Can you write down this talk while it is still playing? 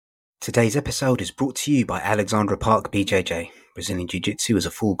Today's episode is brought to you by Alexandra Park BJJ. Brazilian Jiu-Jitsu is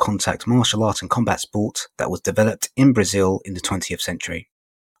a full contact martial art and combat sport that was developed in Brazil in the 20th century.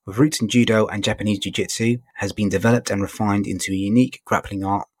 With roots in Judo and Japanese Jiu-Jitsu, has been developed and refined into a unique grappling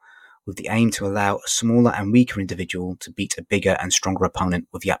art with the aim to allow a smaller and weaker individual to beat a bigger and stronger opponent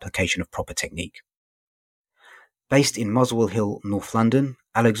with the application of proper technique. Based in Muswell Hill, North London,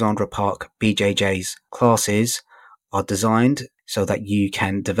 Alexandra Park BJJ's classes are designed so that you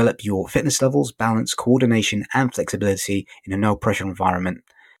can develop your fitness levels, balance, coordination and flexibility in a no-pressure environment,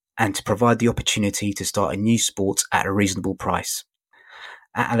 and to provide the opportunity to start a new sport at a reasonable price.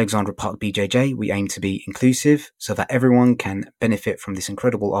 At Alexandra Park BJJ, we aim to be inclusive so that everyone can benefit from this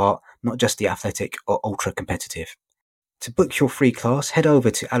incredible art, not just the athletic or ultra-competitive. To book your free class, head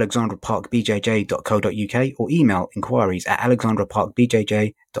over to alexandraparkbjj.co.uk or email inquiries at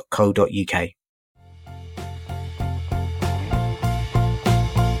alexandraparkbjj.co.uk.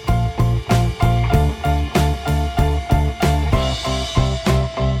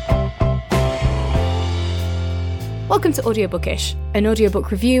 Welcome to Audiobookish, an audiobook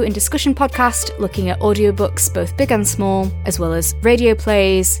review and discussion podcast looking at audiobooks both big and small, as well as radio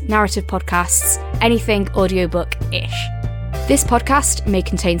plays, narrative podcasts, anything audiobook-ish. This podcast may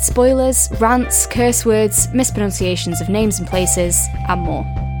contain spoilers, rants, curse words, mispronunciations of names and places, and more.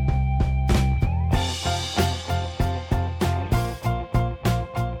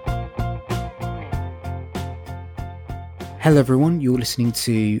 Hello everyone, you're listening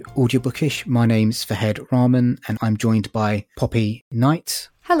to Audiobookish. My name's Fahed Rahman and I'm joined by Poppy Knight.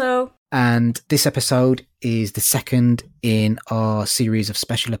 Hello. And this episode is the second in our series of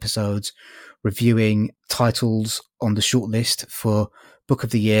special episodes reviewing titles on the shortlist for Book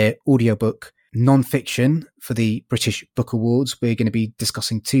of the Year, audiobook, non-fiction for the British Book Awards. We're going to be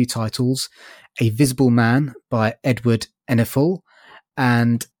discussing two titles, A Visible Man by Edward Enninful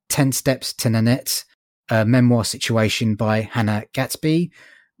and 10 Steps to Nanette, a memoir situation by Hannah Gadsby.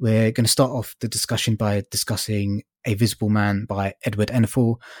 We're going to start off the discussion by discussing A Visible Man by Edward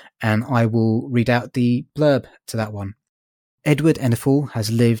Enninful, and I will read out the blurb to that one. Edward Enninful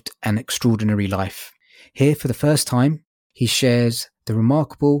has lived an extraordinary life. Here, for the first time, he shares the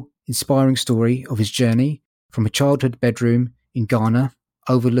remarkable, inspiring story of his journey from a childhood bedroom in Ghana,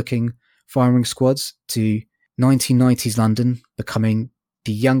 overlooking firing squads, to 1990s London, becoming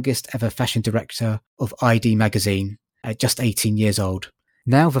the youngest ever fashion director of ID magazine at just 18 years old.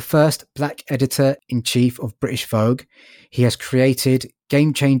 Now the first black editor-in-chief of British Vogue, he has created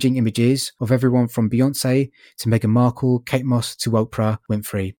game-changing images of everyone from Beyoncé to Meghan Markle, Kate Moss to Oprah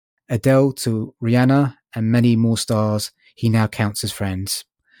Winfrey, Adele to Rihanna, and many more stars he now counts as friends.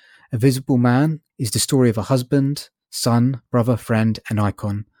 A Visible Man is the story of a husband, son, brother, friend, and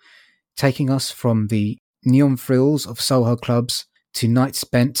icon, taking us from the neon frills of Soho clubs to nights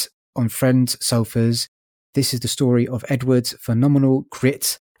spent on friends' sofas. This is the story of Edward's phenomenal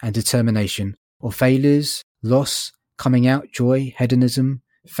grit and determination, of failures, loss, coming out, joy, hedonism,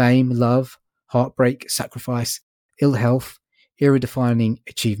 fame, love, heartbreak, sacrifice, ill health, era-defining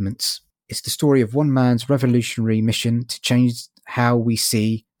achievements. It's the story of one man's revolutionary mission to change how we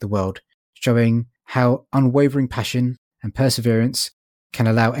see the world, showing how unwavering passion and perseverance can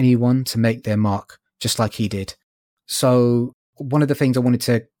allow anyone to make their mark, just like he did. So, one of the things I wanted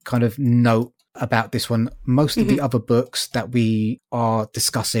to kind of note about this one, most of the other books that we are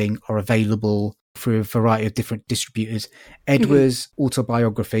discussing are available through a variety of different distributors. Edward's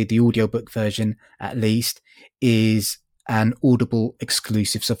autobiography, the audiobook version at least, is an Audible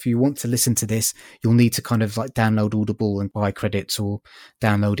exclusive. So if you want to listen to this, you'll need to kind of like download Audible and buy credits or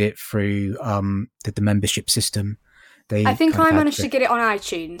download it through the membership system. I think I managed to get it on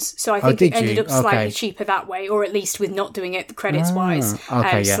iTunes, so I think it ended up slightly cheaper that way, or at least with not doing it credits-wise,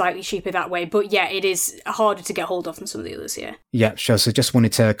 slightly cheaper that way. But yeah, it is harder to get hold of than some of the others, yeah. Yeah, sure. So just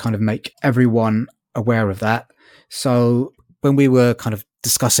wanted to kind of make everyone aware of that. So when we were kind of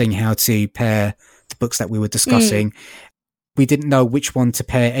discussing how to pair the books that we were discussing, we didn't know which one to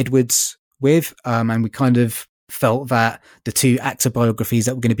pair Edward's with, and we kind of felt that the two actor biographies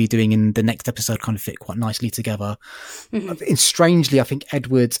that we're going to be doing in the next episode kind of fit quite nicely together. And strangely, I think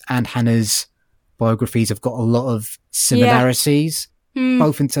Edward's and Hannah's biographies have got a lot of similarities,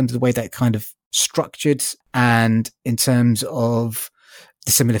 both in terms of the way they're kind of structured and in terms of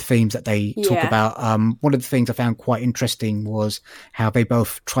the similar themes that they talk about. One of the things I found quite interesting was how they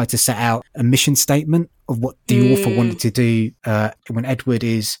both tried to set out a mission statement of what the author wanted to do when Edward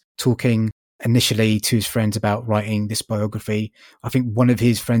is talking initially to his friends about writing this biography. I think one of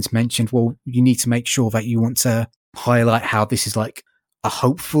his friends mentioned, well, you need to make sure that you want to highlight how this is like a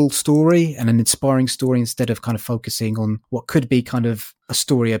hopeful story and an inspiring story instead of kind of focusing on what could be kind of a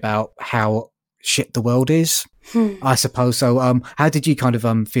story about how shit the world is, I suppose. So how did you kind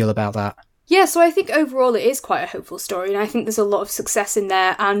of feel about that? Yeah, so I think overall it is quite a hopeful story, and I think there's a lot of success in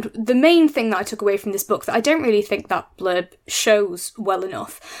there. And the main thing that I took away from this book that I don't really think that blurb shows well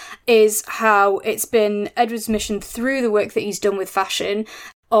enough is how it's been Edward's mission through the work that he's done with fashion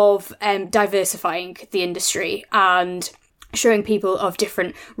of diversifying the industry and showing people of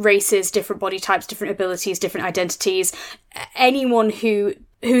different races, different body types, different abilities, different identities. Anyone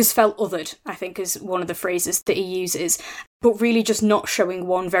who's felt othered, I think, is one of the phrases that he uses, but really just not showing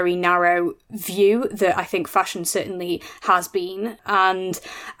one very narrow view that I think fashion certainly has been. And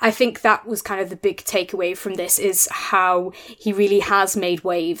I think that was kind of the big takeaway from this, is how he really has made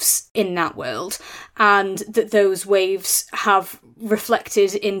waves in that world, and that those waves have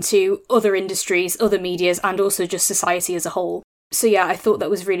reflected into other industries, other medias, and also just society as a whole. So yeah, I thought that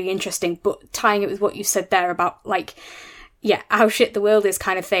was really interesting. But tying it with what you said there about, like, yeah, how shit the world is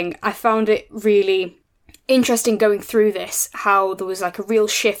kind of thing, I found it really interesting going through this, how there was like a real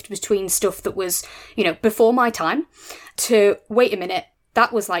shift between stuff that was, you know, before my time to, wait a minute,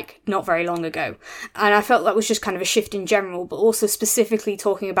 that was like not very long ago. And I felt that was just kind of a shift in general, but also specifically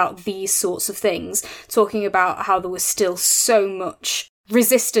talking about these sorts of things, talking about how there was still so much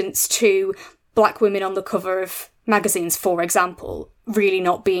resistance to black women on the cover of magazines, for example, really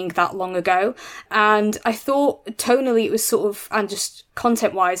not being that long ago. And I thought tonally it was sort of, and just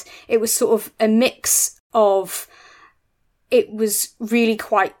content-wise, it was sort of a mix of, it was really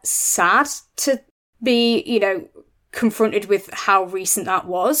quite sad to be, you know, confronted with how recent that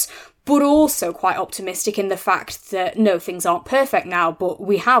was, but also quite optimistic in the fact that, no, things aren't perfect now, but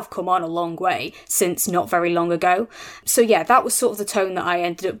we have come on a long way since not very long ago. So yeah, that was sort of the tone that I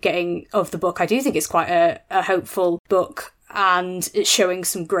ended up getting of the book. I do think it's quite a hopeful book, and it's showing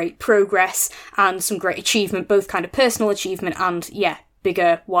some great progress and some great achievement, both kind of personal achievement and, yeah,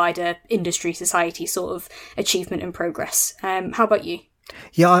 bigger, wider industry, society sort of achievement and progress. How about you?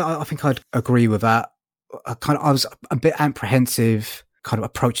 Yeah, I think I'd agree with that. I was a bit apprehensive kind of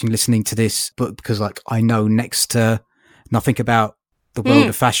approaching listening to this book because, like, I know next to nothing about the world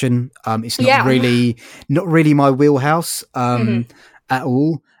of fashion. It's not really my wheelhouse at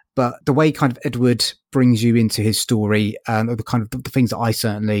all. But the way kind of Edward brings you into his story, the kind of the things that I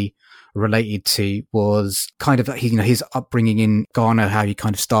certainly related to was kind of, you know, his upbringing in Ghana, how he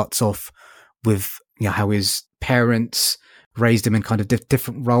kind of starts off with, you know, how his parents raised him in kind of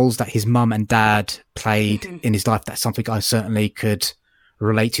different roles that his mum and dad played in his life. That's something I certainly could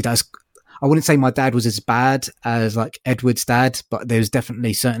relate to. I wouldn't say my dad was as bad as like Edward's dad, but there's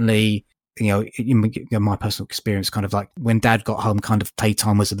definitely certainly, you know, my personal experience, kind of like when dad got home, kind of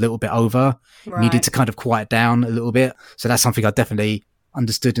playtime was a little bit over, needed to kind of quiet down a little bit. So that's something I definitely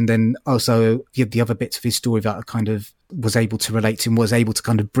understood. And then also the other bits of his story that I kind of was able to relate to and was able to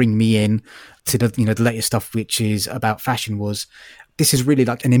kind of bring me in to the, you know, the latest stuff, which is about fashion, was this is really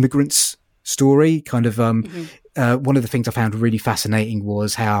like an immigrant's story. Kind of one of the things I found really fascinating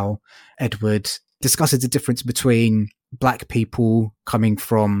was how Edward discusses the difference between black people coming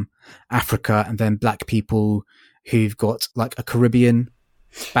from Africa and then black people who've got like a Caribbean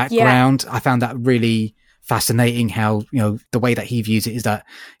background. I found that really fascinating, how, you know, the way that he views it is that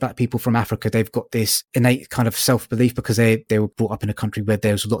black people from Africa, they've got this innate kind of self-belief because they were brought up in a country where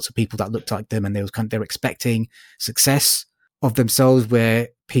there was lots of people that looked like them, and they're expecting success of themselves, where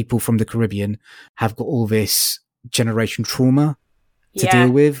people from the Caribbean have got all this generation trauma to deal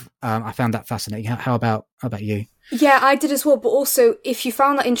with. I found that fascinating. How about you? Yeah, I did as well. But also, if you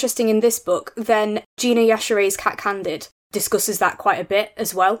found that interesting in this book, then Gina Yachere's Cat Candid discusses that quite a bit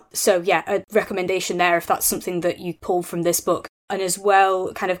as well. So yeah, a recommendation there if that's something that you pull from this book. And as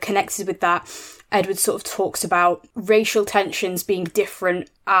well, kind of connected with that, Edward sort of talks about racial tensions being different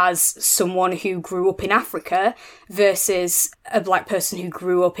as someone who grew up in Africa versus a black person who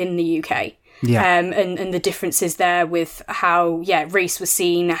grew up in the UK. Yeah. And the differences there with how, race was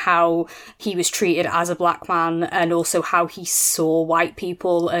seen, how he was treated as a black man, and also how he saw white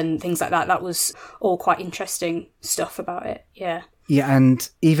people and things like that. That was all quite interesting stuff about it. Yeah. Yeah, and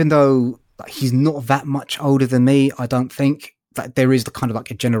even though he's not that much older than me, I don't think that there is the kind of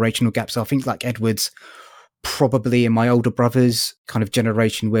like a generational gap. So I think like Edward's probably in my older brother's kind of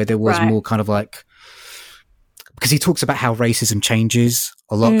generation, where there was more kind of like, because he talks about how racism changes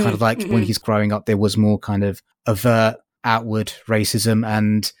a lot, kind of like when he's growing up, there was more kind of overt, outward racism.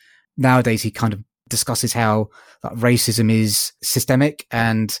 And nowadays he kind of discusses how racism is systemic.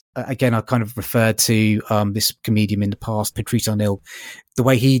 And again, I kind of referred to this comedian in the past, Patrice O'Neill. The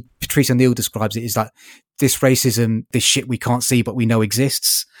way Patrice O'Neill describes it is that this racism, this shit we can't see but we know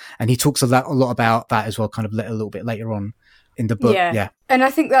exists. And he talks a lot about that as well, kind of a little bit later on in the book. Yeah. And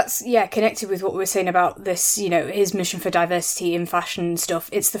I think that's, connected with what we were saying about this, his mission for diversity in fashion and stuff.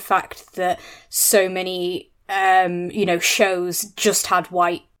 It's the fact that so many, shows just had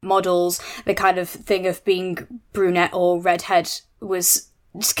white models. The kind of thing of being brunette or redhead was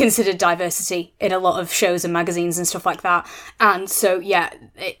just considered diversity in a lot of shows and magazines and stuff like that. And so,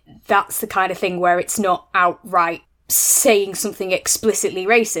 that's the kind of thing where it's not outright saying something explicitly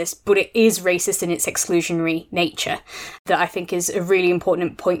racist, but it is racist in its exclusionary nature. That I think is a really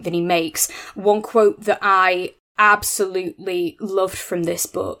important point that he makes. One quote that I absolutely loved from this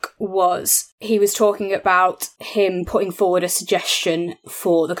book was he was talking about him putting forward a suggestion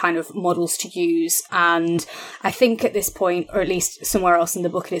for the kind of models to use, and I think at this point, or at least somewhere else in the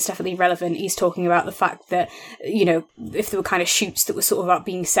book, and it's definitely relevant, he's talking about the fact that, if there were kind of shoots that were sort of about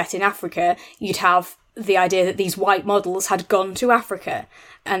being set in Africa, you'd have the idea that these white models had gone to Africa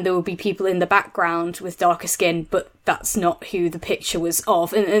and there would be people in the background with darker skin, but that's not who the picture was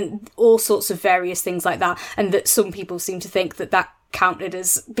of, and all sorts of various things like that, and that some people seem to think that counted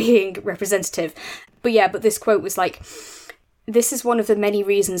as being representative. But this quote was like, "This is one of the many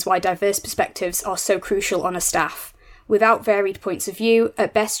reasons why diverse perspectives are so crucial on a staff. Without varied points of view,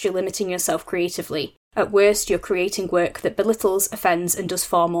 at best you're limiting yourself creatively. At worst, you're creating work that belittles, offends, and does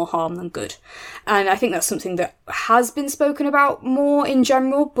far more harm than good." And I think that's something that has been spoken about more in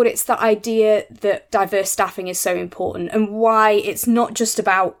general, but it's the idea that diverse staffing is so important, and why it's not just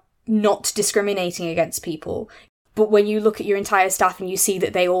about not discriminating against people, but when you look at your entire staff and you see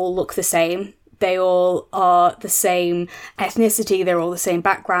that they all look the same, they all are the same ethnicity, they're all the same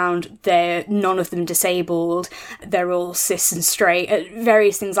background, they're none of them disabled, they're all cis and straight,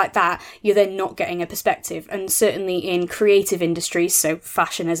 various things like that, you're then not getting a perspective. And certainly in creative industries, so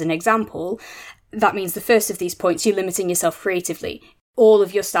fashion as an example, that means the first of these points, you're limiting yourself creatively. All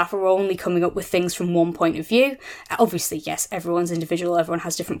of your staff are only coming up with things from one point of view. Obviously, yes, everyone's individual, everyone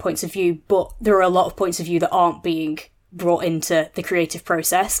has different points of view, but there are a lot of points of view that aren't being brought into the creative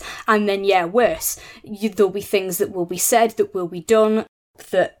process. And then, worse, there'll be things that will be said, that will be done,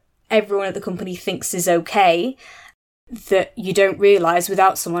 that everyone at the company thinks is okay, that you don't realise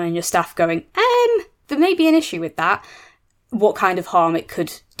without someone in your staff going, there may be an issue with that, what kind of harm it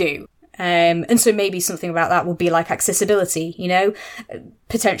could do. And so maybe something about that would be like accessibility,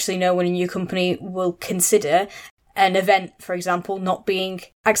 potentially no one in your company will consider an event, for example, not being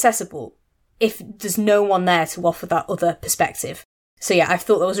accessible if there's no one there to offer that other perspective. So I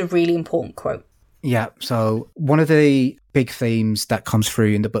thought that was a really important quote. Yeah, so one of the big themes that comes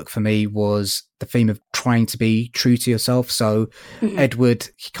through in the book for me was the theme of trying to be true to yourself. So Edward,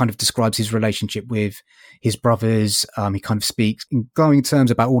 he kind of describes his relationship with his brothers. He kind of speaks in glowing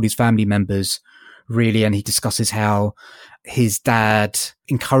terms about all his family members, really, and he discusses how his dad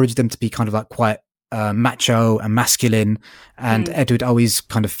encouraged them to be kind of like quite macho and masculine, and Edward always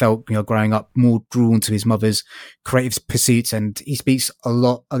kind of felt, growing up, more drawn to his mother's creative pursuits. And he speaks a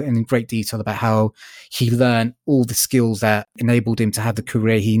lot and in great detail about how he learned all the skills that enabled him to have the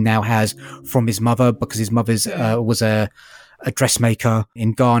career he now has from his mother, because his mother's was a dressmaker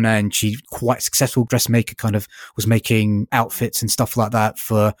in Ghana, and she, quite successful dressmaker, kind of was making outfits and stuff like that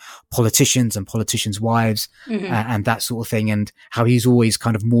for politicians and politicians' wives and that sort of thing, and how he's always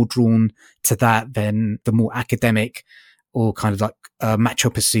kind of more drawn to that than the more academic or kind of like macho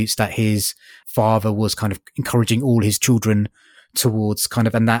pursuits that his father was kind of encouraging all his children towards, kind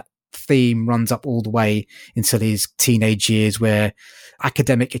of. And that theme runs up all the way until his teenage years, where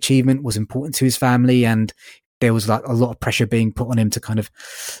academic achievement was important to his family, and there was like a lot of pressure being put on him to kind of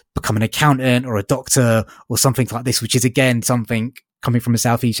become an accountant or a doctor or something like this, which is, again, something coming from a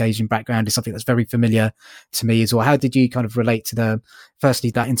Southeast Asian background is something that's very familiar to me as well. How did you kind of relate to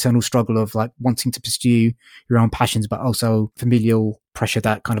firstly, that internal struggle of like wanting to pursue your own passions, but also familial pressure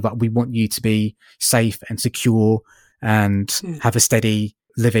that kind of like, we want you to be safe and secure and have a steady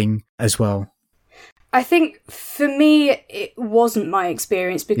living as well? I think for me, it wasn't my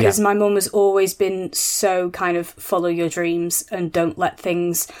experience, because my mum has always been so kind of follow your dreams and don't let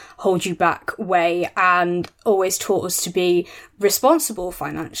things hold you back way, and always taught us to be responsible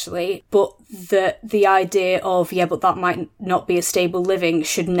financially, but the idea of, but that might not be a stable living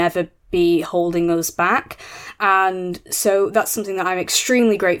should never be holding us back. And so that's something that I'm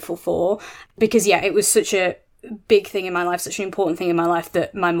extremely grateful for, because it was such a big thing in my life, such an important thing in my life,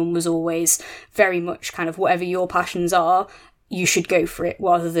 that my mum was always very much kind of, whatever your passions are, you should go for it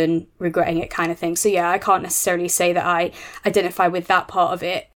rather than regretting it, kind of thing. So I can't necessarily say that I identify with that part of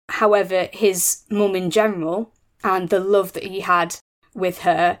it. However, his mum in general, and the love that he had with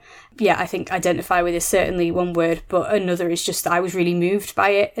her. Yeah, I think identify with is certainly one word, but another is just that I was really moved by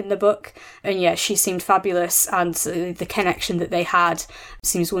it in the book. And yeah, she seemed fabulous, and the connection that they had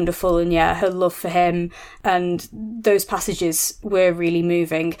seems wonderful. And yeah, her love for him and those passages were really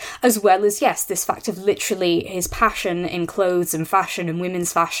moving, as well as, yes, this fact of literally his passion in clothes and fashion and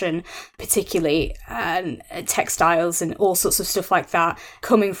women's fashion, particularly, and textiles and all sorts of stuff like that,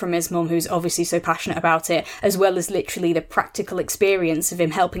 coming from his mum, who's obviously so passionate about it, as well as literally the practical experience of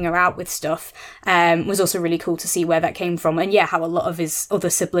him helping her out with stuff, was also really cool to see where that came from. And yeah, how a lot of his other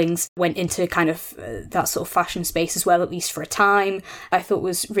siblings went into kind of that sort of fashion space as well, at least for a time, I thought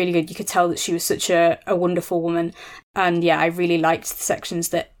was really good. You could tell that she was such a wonderful woman. And yeah, I really liked the sections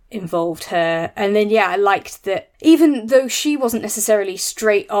that involved her. And then yeah, I liked that even though she wasn't necessarily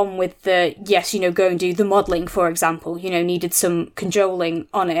straight on with the, yes, go and do the modelling, for example, needed some cajoling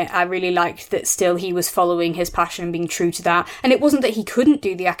on it, I really liked that still he was following his passion and being true to that. And it wasn't that he couldn't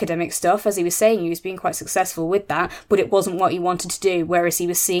do the academic stuff, as he was saying, he was being quite successful with that, but it wasn't what he wanted to do, whereas he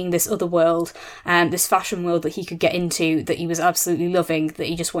was seeing this other world, this fashion world that he could get into, that he was absolutely loving, that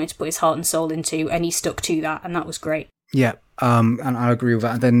he just wanted to put his heart and soul into, and he stuck to that, and that was great. Yeah, and I agree with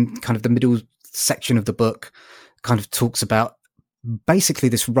that. And then kind of the middle section of the book kind of talks about basically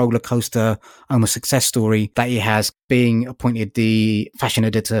this roller coaster, almost success story that he has, being appointed the fashion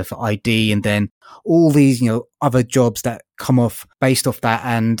editor for ID, and then all these, other jobs that come off based off that.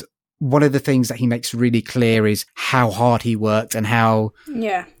 And one of the things that he makes really clear is how hard he worked and how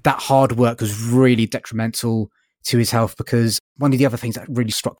that hard work was really detrimental to his health, because one of the other things that really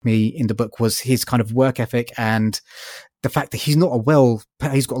struck me in the book was his kind of work ethic and the fact that he's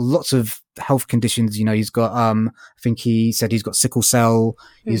got lots of health conditions. He's got, I think he said he's got sickle cell,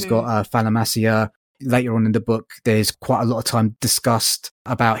 he's got thalassemia. Later on in the book, there's quite a lot of time discussed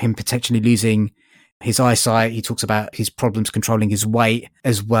about him potentially losing his eyesight. He talks about his problems controlling his weight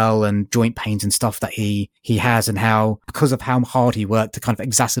as well, and joint pains and stuff that he has, and how, because of how hard he worked, it kind of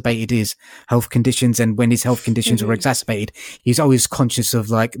exacerbated his health conditions. And when his health conditions were exacerbated, he's always conscious of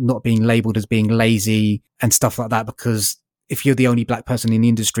like not being labeled as being lazy and stuff like that, because if you're the only black person in the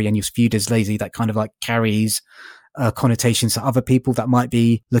industry and you're viewed as lazy, that kind of like carries connotations to other people that might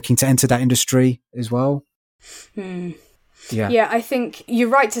be looking to enter that industry as well. Yeah, I think you're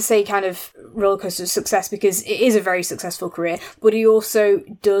right to say kind of rollercoaster of success, because it is a very successful career, but he also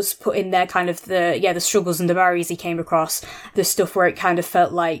does put in there kind of the struggles and the barriers he came across, the stuff where it kind of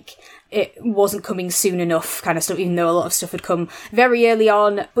felt like it wasn't coming soon enough kind of stuff, even though a lot of stuff had come very early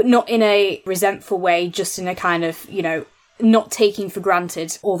on, but not in a resentful way, just in a kind of, not taking for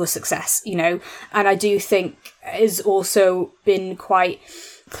granted all the success, and I do think has also been quite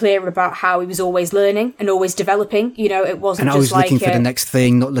clear about how he was always learning and always developing. It wasn't and just always looking for the next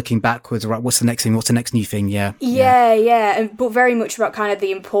thing, not looking backwards. Right, what's the next thing? What's the next new thing? Yeah, but very much about kind of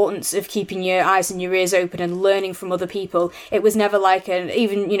the importance of keeping your eyes and your ears open and learning from other people. It was never like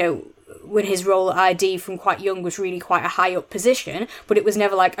even when his role at ID from quite young was really quite a high up position, but it was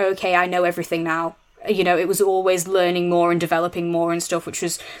never like, okay, I know everything now. It was always learning more and developing more and stuff, which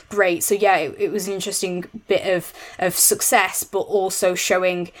was great. So yeah, it was an interesting bit of success, but also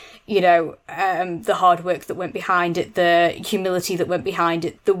showing, the hard work that went behind it, the humility that went behind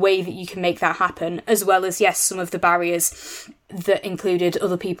it, the way that you can make that happen, as well as, yes, some of the barriers that included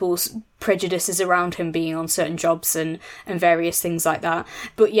other people's prejudices around him being on certain jobs and various things like that.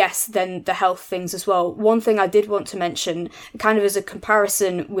 But yes, then the health things as well. One thing I did want to mention, kind of as a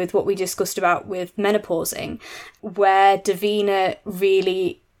comparison with what we discussed about with menopausing, where Davina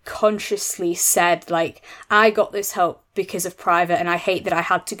really consciously said, like, I got this help because of private, and I hate that I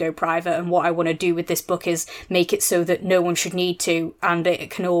had to go private, and what I want to do with this book is make it so that no one should need to, and it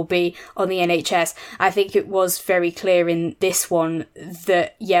can all be on the NHS. I think it was very clear in this one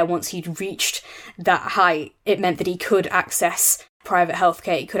that, yeah, once he'd reached that height, it meant that he could access private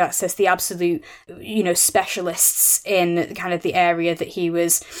healthcare, he could access the absolute, specialists in kind of the area that he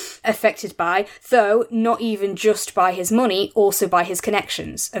was affected by, though not even just by his money, also by his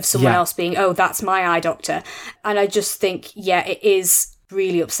connections of someone else being, oh, that's my eye doctor. And I just think, yeah, it is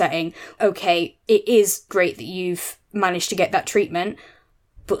really upsetting. Okay, it is great that you've managed to get that treatment,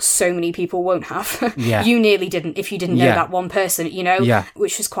 but so many people won't have. Yeah. You nearly didn't if you didn't know that one person,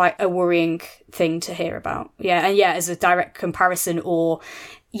 which was quite a worrying thing to hear about. Yeah, and yeah, as a direct comparison or,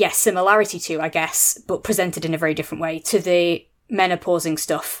 similarity to, I guess, but presented in a very different way to the menopausing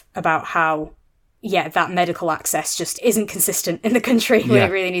stuff about how, that medical access just isn't consistent in the country where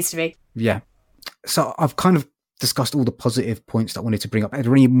it really needs to be. Yeah. So I've kind of discussed all the positive points that I wanted to bring up. Are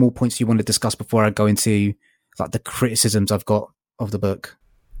there any more points you want to discuss before I go into like the criticisms I've got of the book?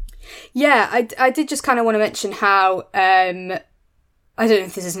 Yeah, I did just kind of want to mention how I don't know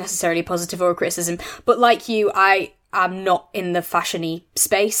if this is necessarily positive or a criticism, but like you, I am not in the fashion-y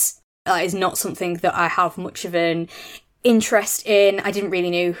space. That is not something that I have much of an interest in. I didn't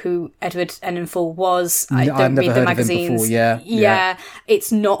really know who Edward Enninful was. I don't read the magazines. Yeah,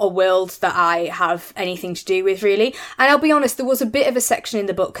 it's not a world that I have anything to do with, really. And I'll be honest, there was a bit of a section in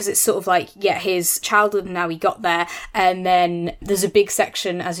the book, because it's sort of like, his childhood and how he got there, and then there's a big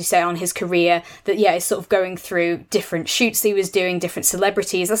section, as you say, on his career that, is sort of going through different shoots he was doing, different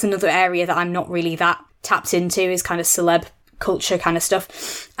celebrities. That's another area that I'm not really that tapped into, is kind of celeb culture kind of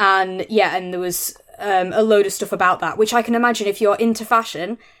stuff. And and there was a load of stuff about that, which I can imagine, if you're into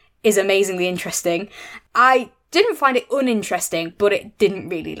fashion, is amazingly interesting. I didn't find it uninteresting, but it didn't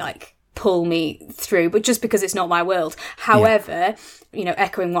really pull me through, but just because it's not my world. However,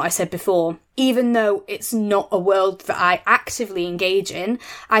 echoing what I said before, even though it's not a world that I actively engage in,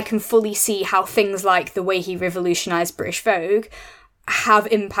 I can fully see how things like the way he revolutionised British Vogue have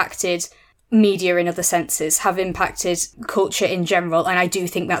impacted media in other senses, have impacted culture in general, and I do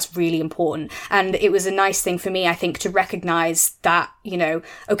think that's really important. And it was a nice thing for me, I think, to recognise that,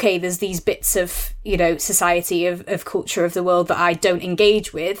 okay, there's these bits of, society, of culture, of the world that I don't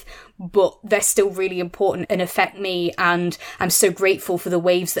engage with, but they're still really important and affect me, and I'm so grateful for the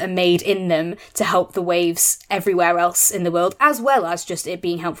waves that are made in them to help the waves everywhere else in the world, as well as just it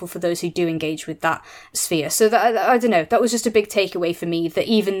being helpful for those who do engage with that sphere. So that, I don't know, that was just a big takeaway for me, that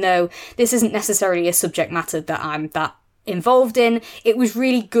even though this isn't necessarily a subject matter that I'm that involved in, it was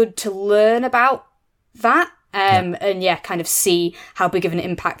really good to learn about that. And kind of see how big of an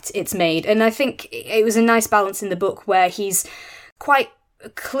impact it's made. And I think it was a nice balance in the book where he's quite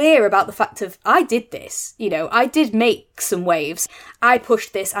clear about the fact of, I did this, I did make some waves, I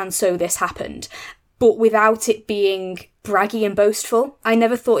pushed this, and so this happened, but without it being braggy and boastful. I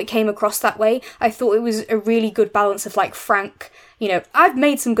never thought it came across that way. I thought it was a really good balance of frank, I've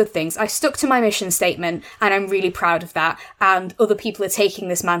made some good things, I stuck to my mission statement, and I'm really proud of that, and other people are taking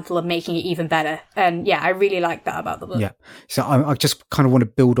this mantle and making it even better. And I really like that about the book. Yeah, so I just kind of want to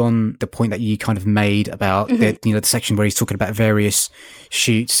build on the point that you kind of made about the section where he's talking about various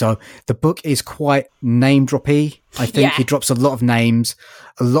shoots. So the book is quite name-droppy. I think he drops a lot of names.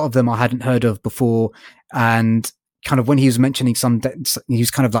 A lot of them I hadn't heard of before, and kind of when he was mentioning he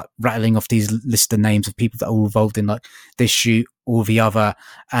was kind of rattling off these list of names of people that were involved in this shoot or the other.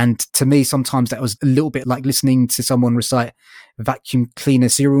 And to me, sometimes that was a little bit like listening to someone recite vacuum cleaner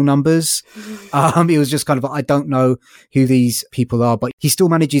serial numbers. It was just kind of, I don't know who these people are, but he still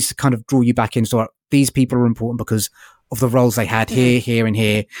manages to kind of draw you back in. So these people are important because of the roles they had here, and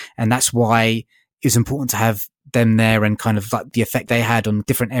here. And that's why it's important to have them there, and kind of the effect they had on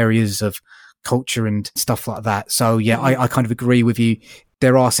different areas of culture and stuff like that. So I kind of agree with you.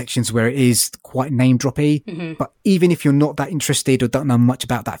 There are sections where it is quite name droppy, but even if you're not that interested or don't know much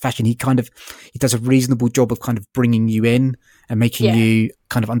about that fashion, he does a reasonable job of kind of bringing you in and making you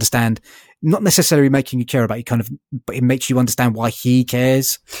kind of understand, not necessarily making you care about it, but it makes you understand why he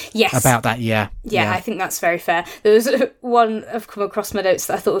cares about that. Yeah, I think that's very fair. There was one I've come across my notes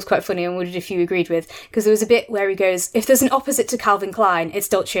that I thought was quite funny and wondered if you agreed with, because there was a bit where he goes, if there's an opposite to Calvin Klein, it's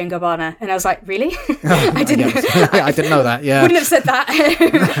Dolce & Gabbana. And I was like, really? I didn't know that. Yeah, wouldn't have said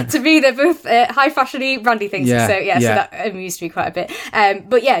that. To me, they're both high fashiony, brandy things. So that amused me quite a bit.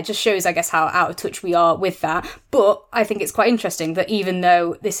 But it just shows, I guess, how out of touch we are with that. But I think it's quite interesting that even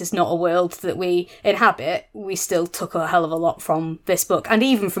though this is not a world that we inhabit, we still took a hell of a lot from this book, and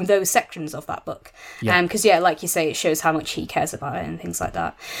even from those sections of that book. Because like you say, it shows how much he cares about it and things like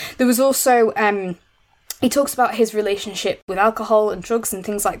that. There was also he talks about his relationship with alcohol and drugs and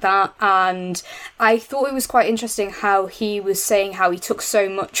things like that, and I thought it was quite interesting how he was saying how he took so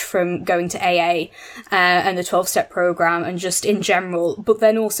much from going to AA and the 12-step program and just in general, but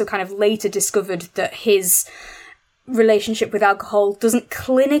then also kind of later discovered that his relationship with alcohol doesn't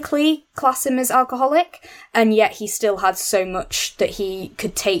clinically class him as alcoholic, and yet he still had so much that he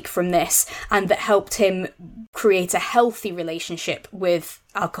could take from this and that helped him create a healthy relationship with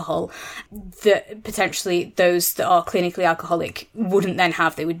alcohol that potentially those that are clinically alcoholic wouldn't then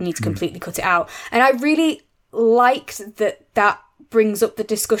have. They would need to completely cut it out. And I really liked that brings up the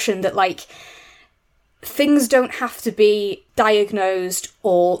discussion that things don't have to be diagnosed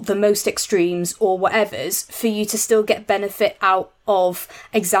or the most extremes or whatever's for you to still get benefit out of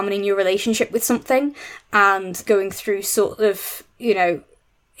examining your relationship with something and going through sort of,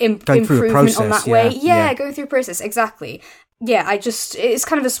 improvement on that way. Going through a process, exactly. It's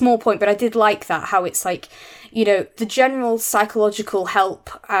kind of a small point, but I did like that, how it's the general psychological help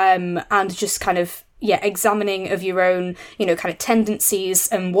and just kind of, examining of your own, kind of tendencies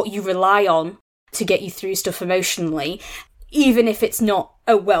and what you rely on to get you through stuff emotionally even if it's not,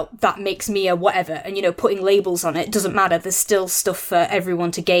 oh, well, that makes me a whatever, and, you know, putting labels on it doesn't matter. There's still stuff for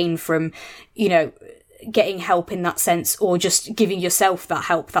everyone to gain from, you know, getting help in that sense, or just giving yourself that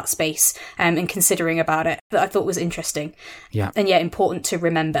help, that space, and considering about it, that I thought was interesting. Yeah. And yeah, important to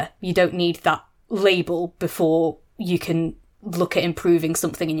remember. You don't need that label before you can look at improving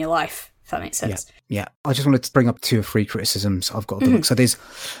something in your life, if that makes sense. Yeah. I just wanted to bring up 2 or 3 criticisms I've got of the book. So there's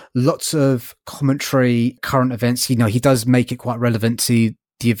lots of commentary, current events. You know, he does make it quite relevant to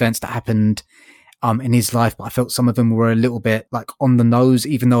the events that happened in his life, but I felt some of them were a little bit like on the nose,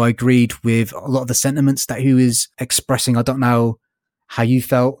 even though I agreed with a lot of the sentiments that he was expressing. I don't know how you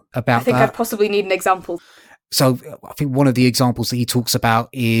felt about that. I think I'd possibly need an example. So I think one of the examples that he talks about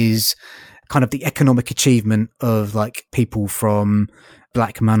is kind of the economic achievement of like people from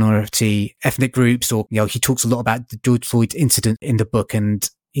Black minority ethnic groups, or, you know, he talks a lot about the George Floyd incident in the book, and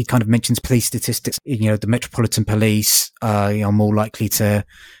he kind of mentions police statistics. You know, the Metropolitan Police are more likely to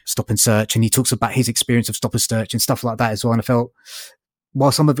stop and search. And he talks about his experience of stop and search and stuff like that as well. And I felt,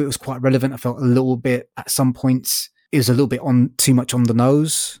 while some of it was quite relevant, I felt a little bit, at some points, it was a little bit too much on the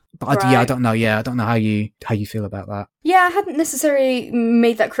nose. But I don't know. Yeah, I don't know how you feel about that. Yeah, I hadn't necessarily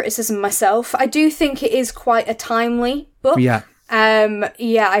made that criticism myself. I do think it is quite a timely book. Yeah.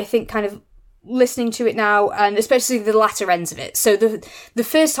 I think kind of listening to it now, and especially the latter ends of it. So the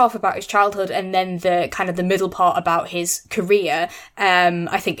first half about his childhood, and then the kind of the middle part about his career,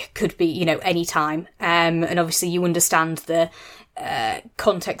 I think could be, you know, any time. And obviously you understand the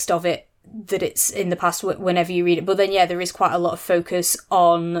context of it, that it's in the past whenever you read it. But then, yeah, there is quite a lot of focus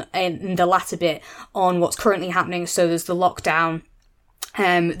on, in the latter bit, on what's currently happening. So there's the lockdown.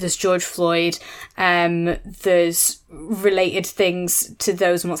 There's George Floyd, there's related things to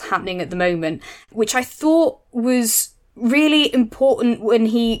those and what's happening at the moment, which I thought was really important when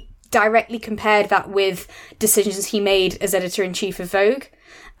he directly compared that with decisions he made as editor-in-chief of Vogue,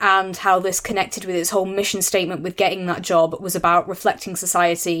 and how this connected with his whole mission statement with getting that job was about reflecting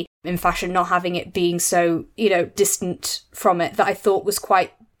society in fashion, not having it being so, you know, distant from it, that I thought was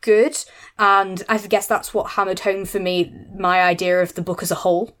quite good. And I guess that's what hammered home for me my idea of the book as a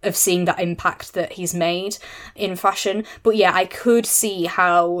whole, of seeing that impact that he's made in fashion. But yeah, I could see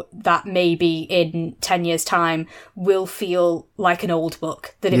how that maybe in 10 years time will feel like an old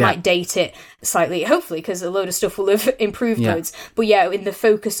book, that it might date it slightly, hopefully, because a load of stuff will have improved loads. But yeah, in the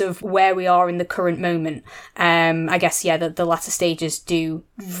focus of where we are in the current moment, I guess, yeah, the latter stages do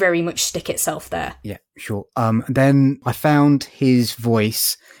very much stick itself there. Yeah, sure. Then I found his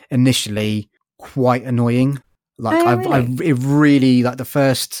voice initially quite annoying. Like, it really, like the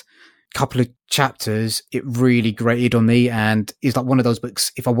first couple of chapters, it really grated on me, and it's like one of those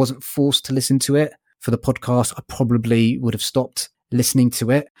books, if I wasn't forced to listen to it for the podcast, I probably would have stopped listening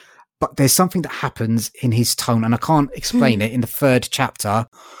to it. But there's something that happens in his tone, and I can't explain it, in the 3rd chapter,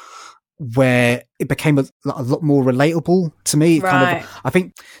 where it became a lot more relatable to me. Right. Kind of, I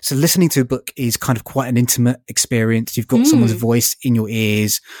think, so listening to a book is kind of quite an intimate experience. You've got someone's voice in your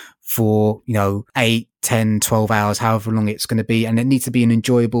ears for, you know, 8, 10, 12 hours, however long it's going to be. And it needs to be an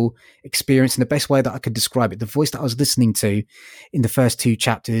enjoyable experience. And the best way that I could describe it, the voice that I was listening to in the first 2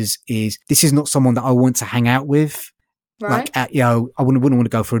 chapters is, this is not someone that I want to hang out with. Right. Like, you know, I wouldn't want to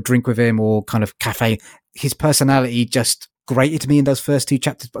go for a drink with him or kind of cafe. His personality just grated me in those first 2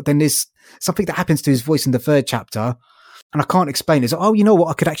 chapters. But then there's something that happens to his voice in the 3rd chapter, and I can't explain it. It's like, oh, you know what?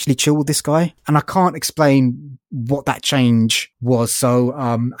 I could actually chill with this guy. And I can't explain what that change was. So,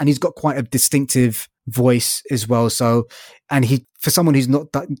 and he's got quite a distinctive voice as well. So, and for someone who's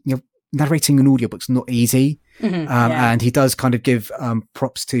not that, you know, narrating an audiobook's not easy. And he does kind of give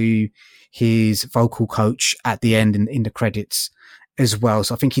props to his vocal coach at the end in the credits as well.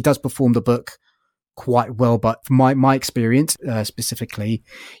 So I think he does perform the book quite well, but from my experience specifically,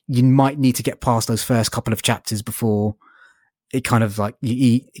 you might need to get past those first couple of chapters before it kind of like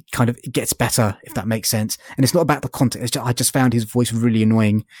it gets better, if that makes sense. And it's not about the content. I just found his voice really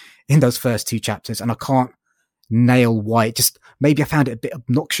annoying in those first 2 chapters, and I can't nail why. Maybe I found it a bit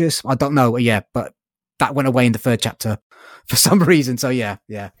obnoxious. I don't know. Yeah, but that went away in the 3rd chapter for some reason. So yeah.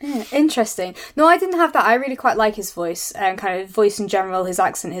 Interesting. No, I didn't have that. I really quite like his voice, and kind of voice in general, his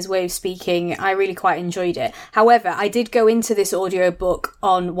accent, his way of speaking. I really quite enjoyed it. However, I did go into this audiobook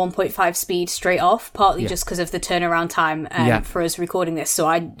on 1.5 speed straight off, partly just because of the turnaround time for us recording this. So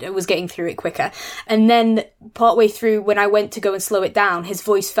I was getting through it quicker. And then partway through, when I went to go and slow it down, his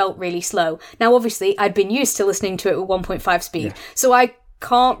voice felt really slow. Now, obviously, I'd been used to listening to it with 1.5 speed. So I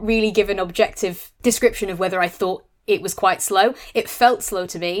can't really give an objective description of whether I thought it was quite slow. It felt slow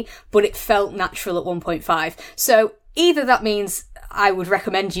to me, but it felt natural at 1.5. So either that means I would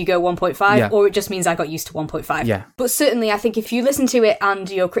recommend you go 1.5, or it just means I got used to 1.5. Yeah. But certainly, I think if you listen to it and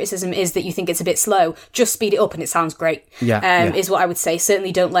your criticism is that you think it's a bit slow, just speed it up and it sounds great. Is what I would say.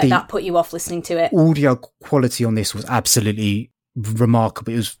 Certainly don't let that put you off listening to it. Audio quality on this was absolutely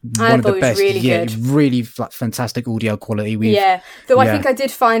remarkable. It was one of the best. Really good. Really like fantastic audio quality. Though I think I did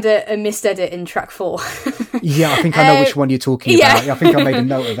find a missed edit in track 4. I think I know which one you're talking about. I think I made a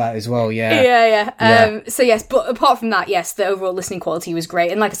note of that as well. So yes, but apart from that, yes, the overall listening quality was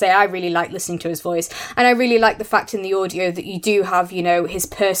great. And like I say, I really like listening to his voice, and I really like the fact in the audio that you do have, his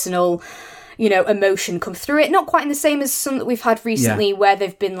personal emotion come through it. Not quite in the same as some that we've had recently where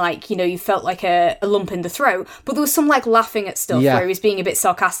they've been like, you felt like a lump in the throat, but there was some like laughing at stuff where he was being a bit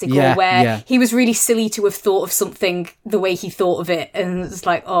sarcastic or where he was really silly to have thought of something the way he thought of it, and it's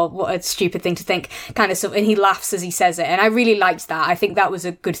like, oh, what a stupid thing to think, kind of stuff, and he laughs as he says it, and I really liked that. I think that was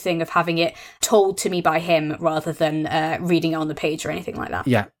a good thing of having it told to me by him rather than reading it on the page or anything like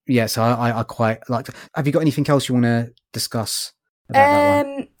that. So I quite liked it. Have you got anything else you want to discuss about that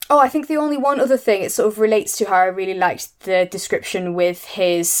one? I think the only one other thing, it sort of relates to how I really liked the description with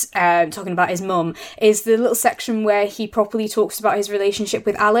his, talking about his mum, is the little section where he properly talks about his relationship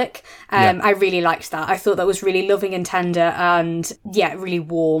with Alec. I really liked that. I thought that was really loving and tender and, really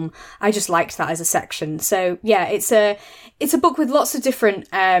warm. I just liked that as a section. So, it's a book with lots of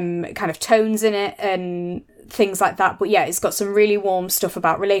different kind of tones in it and things like that, but it's got some really warm stuff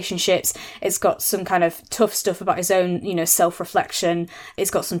about relationships. It's got some kind of tough stuff about his own self-reflection. It's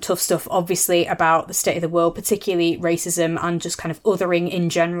got some tough stuff obviously about the state of the world, particularly racism and just kind of othering in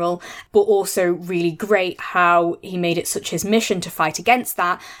general, but also really great how he made it such his mission to fight against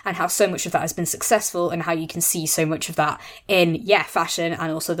that, and how so much of that has been successful, and how you can see so much of that in fashion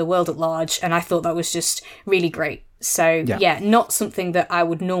and also the world at large. And I thought that was just really great. So, not something that I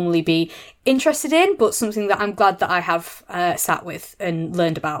would normally be interested in, but something that I'm glad that I have sat with and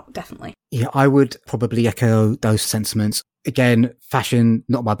learned about, definitely. Yeah, I would probably echo those sentiments. Again, fashion,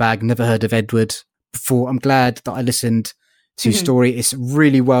 not my bag, never heard of Edward before. I'm glad that I listened to his story. It's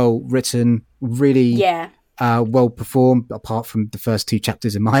really well written, really well performed, apart from the first 2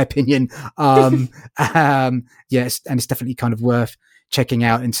 chapters, in my opinion. And it's definitely kind of worth checking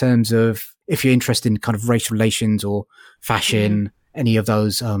out in terms of if you're interested in kind of race relations or fashion, any of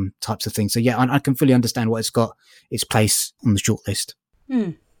those types of things. So I can fully understand why it's got its place on the shortlist.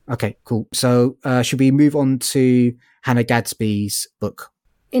 Okay, cool. So should we move on to Hannah Gadsby's book?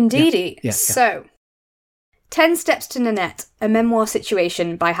 Indeedy. So 10 Steps to Nanette, a memoir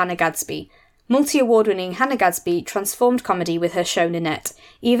situation by Hannah Gadsby. Multi-award-winning Hannah Gadsby transformed comedy with her show Nanette,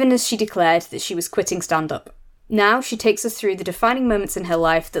 even as she declared that she was quitting stand-up. Now she takes us through the defining moments in her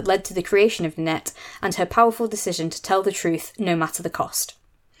life that led to the creation of Nanette and her powerful decision to tell the truth no matter the cost.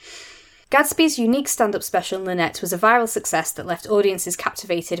 Gadsby's unique stand-up special Nanette was a viral success that left audiences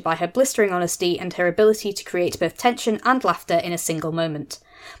captivated by her blistering honesty and her ability to create both tension and laughter in a single moment.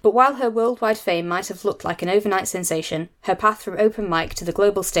 But while her worldwide fame might have looked like an overnight sensation, her path from open mic to the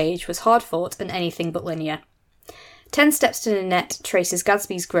global stage was hard-fought and anything but linear. 10 Steps to Nanette traces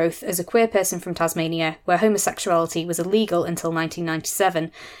Gadsby's growth as a queer person from Tasmania, where homosexuality was illegal until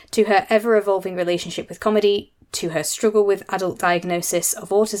 1997, to her ever-evolving relationship with comedy, to her struggle with adult diagnosis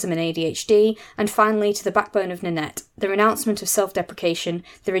of autism and ADHD, and finally to the backbone of Nanette, the renouncement of self-deprecation,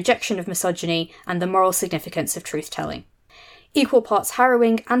 the rejection of misogyny, and the moral significance of truth-telling. Equal parts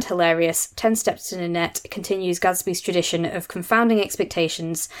harrowing and hilarious, 10 Steps to Nanette continues Gadsby's tradition of confounding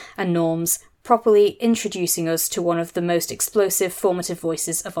expectations and norms, properly introducing us to one of the most explosive, formative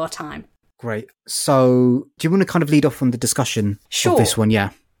voices of our time. Great. So, do you want to kind of lead off on the discussion of this one?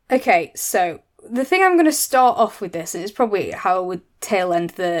 Yeah. Okay, so the thing I'm going to start off with this, and it's probably how I would tail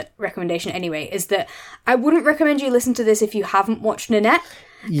end the recommendation anyway, is that I wouldn't recommend you listen to this if you haven't watched Nanette.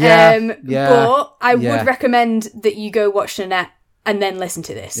 But I would recommend that you go watch Nanette and then listen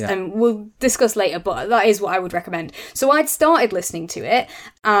to this. And we'll discuss later, but that is what I would recommend. So I'd started listening to it,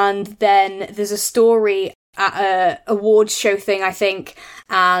 and then there's a story at a awards show thing, I think,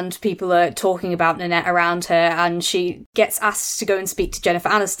 and people are talking about Nanette around her, and she gets asked to go and speak to Jennifer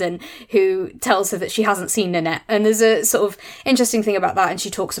Aniston, who tells her that she hasn't seen Nanette. And there's a sort of interesting thing about that, and she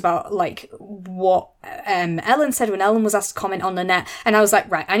talks about like what Ellen said when Ellen was asked to comment on Nanette, and I was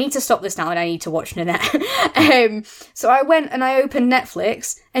like, right, I need to stop this now and I need to watch Nanette. So I went and I opened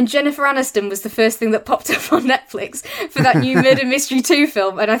Netflix, and Jennifer Aniston was the first thing that popped up on Netflix for that new Murder Mystery 2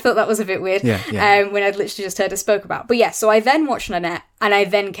 film, and I thought that was a bit weird when I'd literally just heard her spoke about. But so I then watched Nanette, and I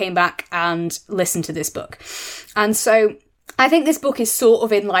then came back and listened to this book. And so I think this book is sort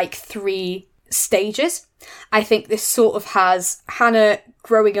of in like 3 stages. I think this sort of has Hannah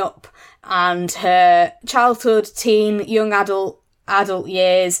growing up and her childhood, teen, young adult, adult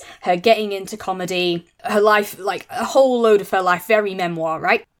years, her getting into comedy, her life, like a whole load of her life, very memoir,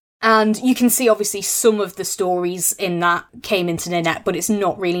 right? And you can see, obviously, some of the stories in that came into Nanette, but it's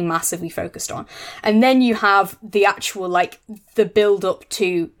not really massively focused on. And then you have the actual, like, the build-up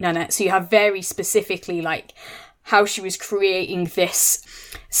to Nanette. So you have very specifically, like, how she was creating this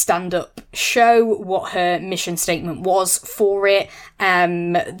stand-up show, what her mission statement was for it,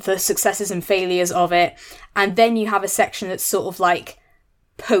 the successes and failures of it. And then you have a section that's sort of, like,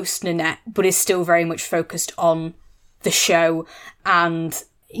 post-Nanette, but is still very much focused on the show and...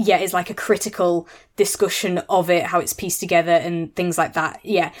 yeah, it's like a critical discussion of it, how it's pieced together and things like that.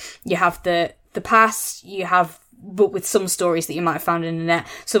 Yeah, you have the past, you have, but with some stories that you might have found in Nanette,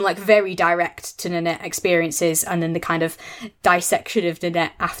 some like very direct to Nanette experiences, and then the kind of dissection of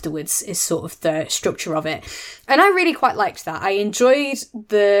Nanette afterwards is sort of the structure of it. And I really quite liked that. I enjoyed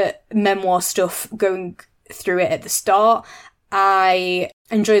the memoir stuff going through it at the start. I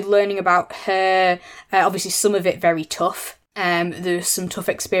enjoyed learning about her, obviously some of it very tough. There's some tough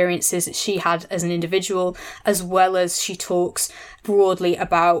experiences that she had as an individual, as well as she talks broadly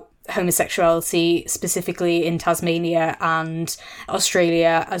about homosexuality, specifically in Tasmania and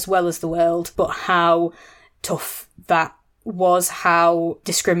Australia, as well as the world, but how tough that was, how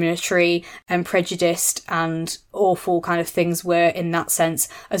discriminatory and prejudiced and awful kind of things were in that sense,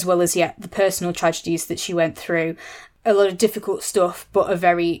 as well as, the personal tragedies that she went through. A lot of difficult stuff, but a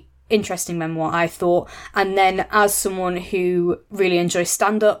very interesting memoir, I thought. And then as someone who really enjoys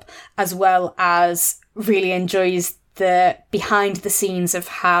stand-up, as well as really enjoys the behind the scenes of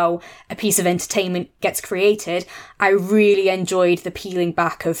how a piece of entertainment gets created, I really enjoyed the peeling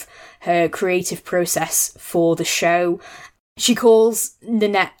back of her creative process for the show. She calls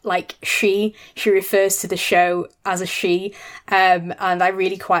Nanette like she refers to the show as a she, and I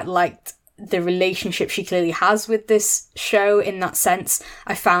really quite liked the relationship she clearly has with this show in that sense.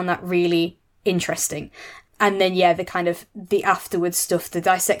 I found that really interesting. And then, the kind of the afterwards stuff, the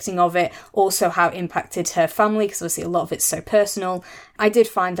dissecting of it, also how it impacted her family, because obviously a lot of it's so personal. I did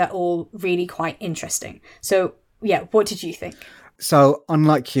find that all really quite interesting. So, what did you think? So,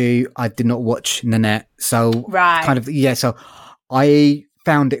 unlike you, I did not watch Nanette. So, right. So I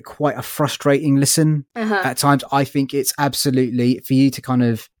found it quite a frustrating listen at times. I think it's absolutely, for you to kind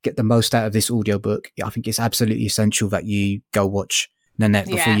of get the most out of this audiobook, I think it's absolutely essential that you go watch Nanette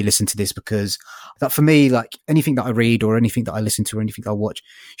before you listen to this, because that, for me, like anything that I read or anything that I listen to or anything that I watch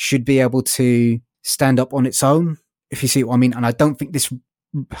should be able to stand up on its own, if you see what I mean. And I don't think this...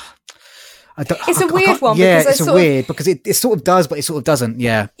 It's a weird one. Yeah, it's weird because it sort of does, but it sort of doesn't.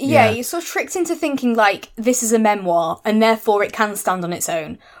 Yeah, you're sort of tricked into thinking like this is a memoir and therefore it can stand on its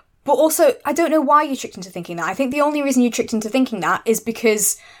own. But also, I don't know why you're tricked into thinking that. I think the only reason you're tricked into thinking that is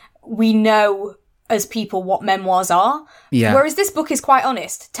because we know as people what memoirs are. Yeah. Whereas this book is quite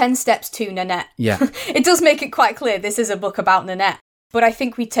honest. 10 Steps to Nanette. Yeah. It does make it quite clear this is a book about Nanette. But I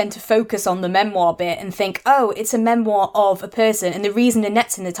think we tend to focus on the memoir bit and think, oh, it's a memoir of a person. And the reason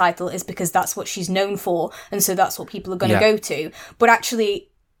Nanette's in the title is because that's what she's known for. And so that's what people are going to go to. But actually,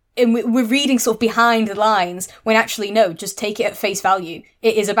 and we're reading sort of behind the lines when actually, no, just take it at face value.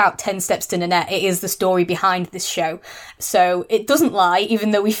 It is about 10 Steps to Nanette. It is the story behind this show. So it doesn't lie,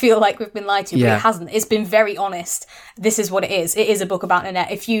 even though we feel like we've been lied to, but it hasn't. It's been very honest. This is what it is. It is a book about Nanette.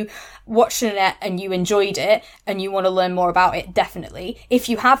 If you watched Nanette and you enjoyed it and you want to learn more about it, definitely. If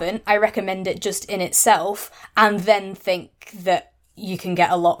you haven't, I recommend it just in itself and then think that you can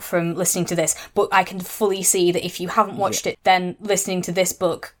get a lot from listening to this. But I can fully see that if you haven't watched it, then listening to this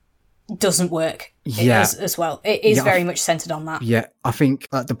book doesn't work as well. It is very much centered on that. Yeah, I think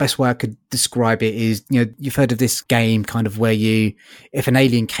the best way I could describe it is, you've heard of this game kind of where if an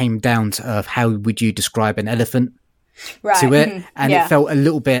alien came down to Earth, how would you describe an elephant to it? Mm-hmm. And it felt a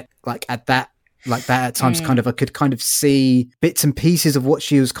little bit like that at times. Kind of, I could kind of see bits and pieces of what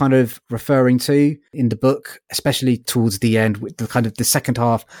she was kind of referring to in the book, especially towards the end with the kind of the second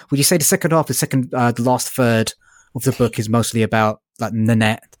half. Would you say the second half, the last third of the book is mostly about like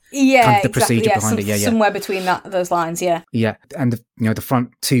Nanette? Yeah, kind of the procedure behind it. Somewhere between those lines. Yeah. And the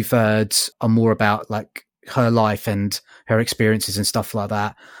front 2/3 are more about like her life and her experiences and stuff like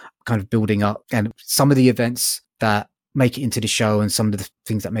that, kind of building up, and some of the events that make it into the show and some of the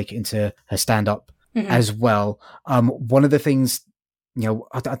things that make it into her stand-up as well. One of the things,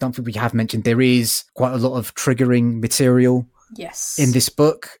 I don't think we have mentioned, there is quite a lot of triggering material in this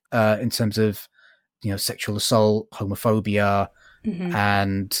book, in terms of sexual assault, homophobia,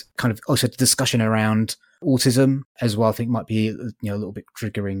 and kind of also the discussion around autism as well. I think might be a little bit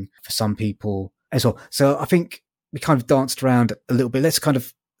triggering for some people as well. So I think we kind of danced around a little bit. Let's kind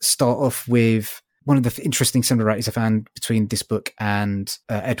of start off with one of the interesting similarities I found between this book and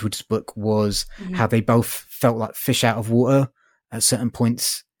Edward's book was how they both felt like fish out of water at certain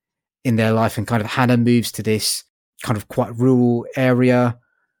points in their life. And kind of Hannah moves to this kind of quite rural area.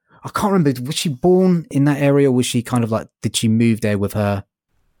 I can't remember, was she born in that area, or was she kind of like, did she move there with her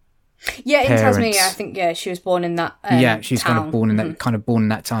Yeah, in parents? Tasmania, I think, she was born in that she was town. kind of born in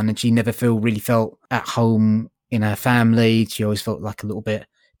that town, and she never really felt at home in her family. She always felt like a little bit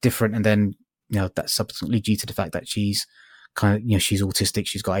different. And then, that's subsequently due to the fact that she's kind of, she's autistic,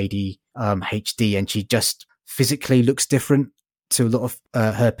 she's got ADHD, and she just physically looks different to a lot of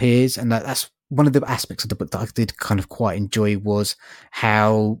her peers. And that's one of the aspects of the book that I did kind of quite enjoy, was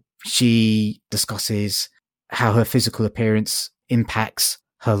how she discusses how her physical appearance impacts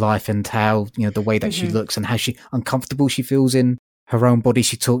her life, and how, the way that she looks, and how uncomfortable she feels in her own body.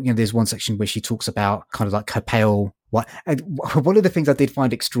 She there's one section where she talks about kind of like her pale white. And one of the things I did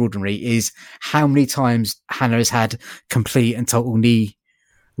find extraordinary is how many times Hannah has had complete and total knee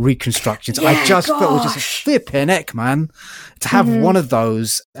reconstructions. Yeah, I just felt it was just gosh. flipping heck, man. To have one of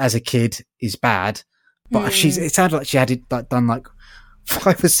those as a kid is bad, but it sounded like she had it done like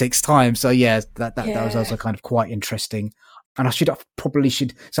 5 or 6 times. So yeah, that was also kind of quite interesting. And I probably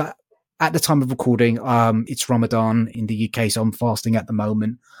should. So at the time of recording, it's Ramadan in the UK, so I'm fasting at the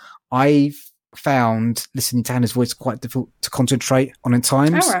moment. I've found listening to Hannah's voice quite difficult to concentrate on at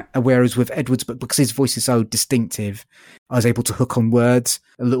times. All right. Whereas with Edward's book, because his voice is so distinctive, I was able to hook on words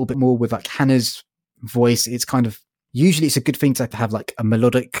a little bit more. With like Hannah's voice, it's kind of, usually it's a good thing to have like a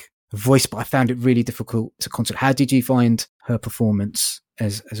melodic voice, but I found it really difficult to concentrate. How did you find her performance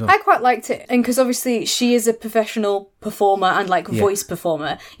as well? I quite liked it, and because obviously she is a professional performer and voice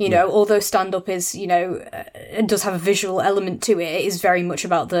performer, although stand-up is, it does have a visual element to it, it is very much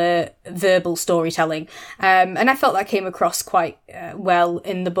about the verbal storytelling, and I felt that came across quite well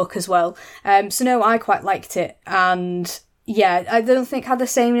in the book as well. So no, I quite liked it, and yeah, I don't think had the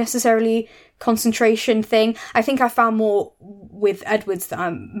same necessarily concentration thing. I think I found more with Edwards that I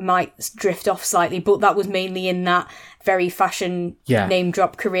might drift off slightly, but that was mainly in that very fashion name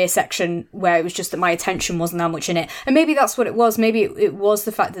drop career section, where it was just that my attention wasn't that much in it. And maybe that's what it was. Maybe it was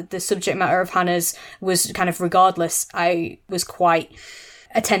the fact that the subject matter of Hannah's was kind of, regardless, I was quite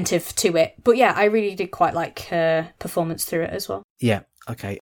attentive to it. But yeah, I really did quite like her performance through it as well. Yeah,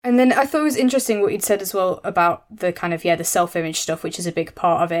 okay. And then I thought it was interesting what you'd said as well about the kind of, the self-image stuff, which is a big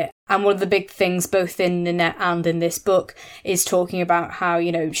part of it. And one of the big things, both in Nanette and in this book, is talking about how,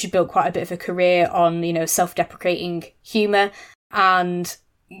 she built quite a bit of a career on, self-deprecating humour, and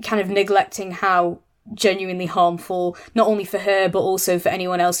kind of neglecting how genuinely harmful, not only for her, but also for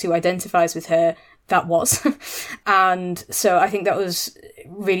anyone else who identifies with her, that was. And so I think that was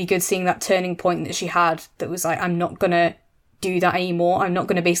really good, seeing that turning point that she had, that was like, I'm not going to do that anymore. I'm not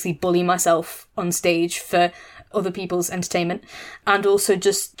going to basically bully myself on stage for other people's entertainment. And also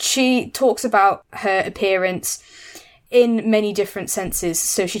just, she talks about her appearance in many different senses.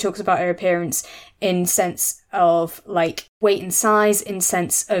 So she talks about her appearance in sense of like weight and size, in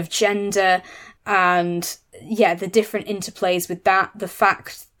sense of gender, and the different interplays with that. The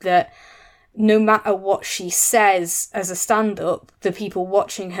fact that no matter what she says as a stand-up, the people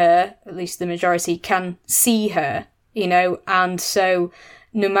watching her, at least the majority, can see her, and so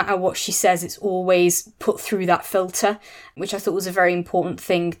no matter what she says, it's always put through that filter, which I thought was a very important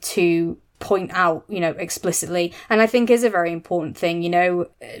thing to point out, explicitly, and I think is a very important thing,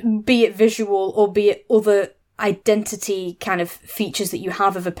 be it visual or be it other identity kind of features that you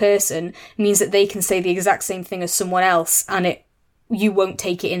have of a person, means that they can say the exact same thing as someone else, and you won't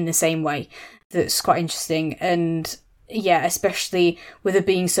take it in the same way. That's quite interesting. And yeah, especially with it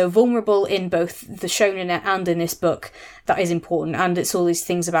being so vulnerable in both the show Nanette and in this book, that is important. And it's all these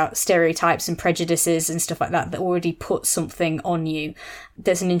things about stereotypes and prejudices and stuff like that already put something on you.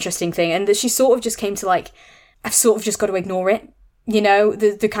 There's an interesting thing. And that she sort of just came to like, I've sort of just got to ignore it.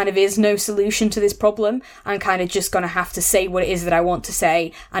 There kind of is no solution to this problem. I'm kind of just going to have to say what it is that I want to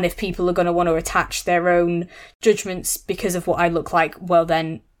say. And if people are going to want to attach their own judgments because of what I look like, well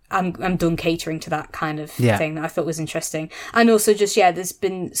then I'm done catering to that kind of thing, that I thought was interesting. And also just, there's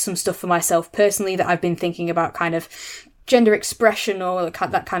been some stuff for myself personally that I've been thinking about, kind of gender expression or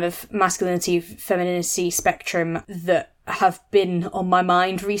that kind of masculinity, femininity spectrum that have been on my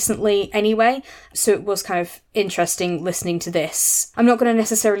mind recently anyway. So it was kind of interesting listening to this. I'm not going to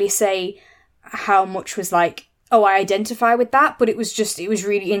necessarily say how much was like, oh, I identify with that, but it was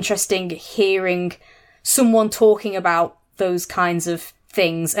really interesting hearing someone talking about those kinds of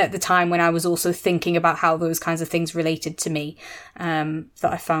things at the time when I was also thinking about how those kinds of things related to me, that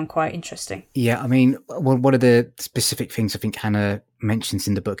I found quite interesting. Yeah, I mean, one of the specific things I think Hannah mentions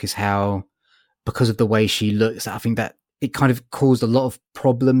in the book is how because of the way she looks, I think that it kind of caused a lot of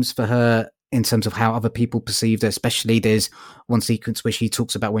problems for her in terms of how other people perceived her. Especially there's one sequence where she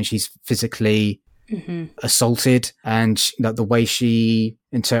talks about when she's physically assaulted, and the way she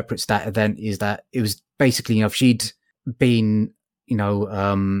interprets that event is that it was basically, if she'd been, more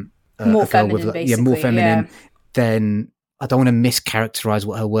a girl with more feminine, then I don't want to mischaracterize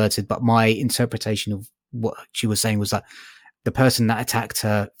what her words said, but my interpretation of what she was saying was that the person that attacked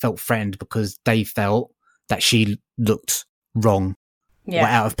her felt threatened because they felt that she looked wrong, or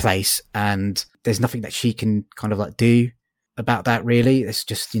out of place, and there's nothing that she can kind of do about that, really. It's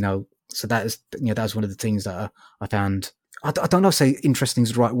just, so that is, that was one of the things that I found, I don't know if say interesting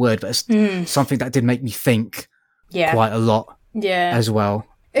is the right word, but it's something that did make me think quite a lot as well.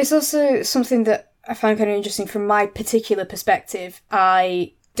 It's also something that I find kind of interesting from my particular perspective.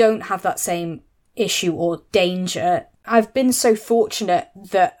 I don't have that same issue or danger. I've been so fortunate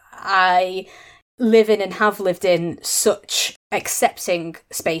that I live in and have lived in such accepting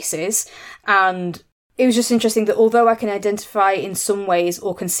spaces, and it was just interesting that although I can identify in some ways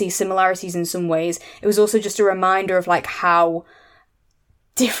or can see similarities in some ways, it was also just a reminder of how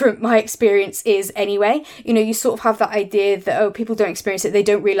different my experience is anyway. You sort of have that idea that, people don't experience it, they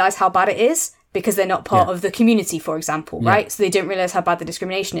don't realise how bad it is because they're not part of the community, for example, right? So they don't realise how bad the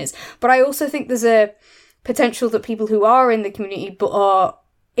discrimination is. But I also think there's a potential that people who are in the community but are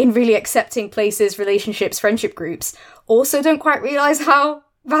in really accepting places, relationships, friendship groups, also don't quite realise how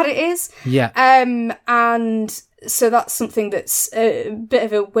bad it is. And so that's something that's a bit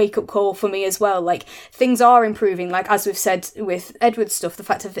of a wake-up call for me as well. Things are improving, as we've said with Edward's stuff, the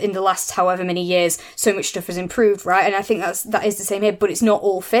fact of in the last however many years so much stuff has improved, right? And I think that is the same here, but it's not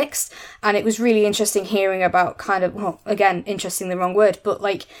all fixed. And it was really interesting hearing about kind of, well, again, interesting, the wrong word, but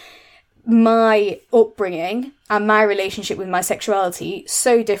my upbringing and my relationship with my sexuality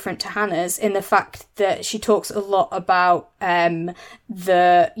so different to Hannah's, in the fact that she talks a lot about the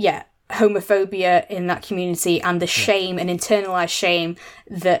homophobia in that community and the shame and internalized shame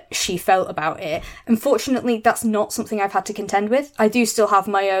that she felt about it. Unfortunately, that's not something I've had to contend with. I do still have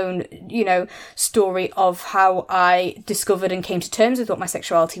my own, story of how I discovered and came to terms with what my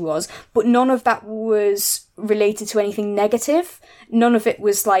sexuality was, but none of that was related to anything negative. None of it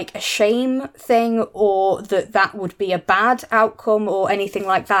was a shame thing, or that would be a bad outcome or anything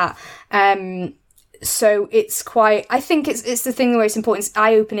like that. So it's quite, I think it's the thing where it's important, it's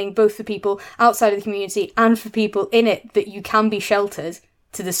eye-opening both for people outside of the community and for people in it, that you can be sheltered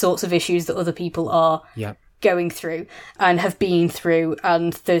to the sorts of issues that other people are going through and have been through,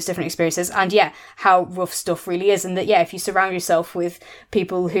 and those different experiences, and how rough stuff really is. And that, if you surround yourself with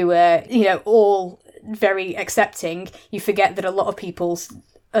people who are, all very accepting, you forget that a lot of people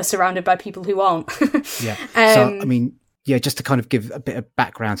are surrounded by people who aren't. So, I mean, just to kind of give a bit of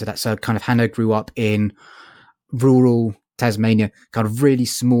background to that. So kind of Hannah grew up in rural Tasmania, kind of really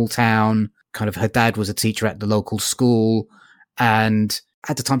small town. Kind of her dad was a teacher at the local school. And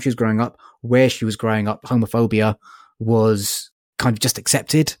at the time she was growing up, where she was growing up, homophobia was kind of just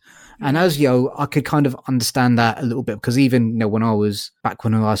accepted. And as, I could kind of understand that a little bit, because even, when I was back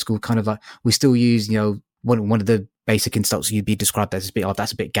when I was in high school, kind of we still use, one of the basic insults you'd be described as a bit,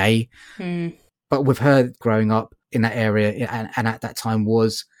 that's a bit gay. But with her growing up in that area and at that time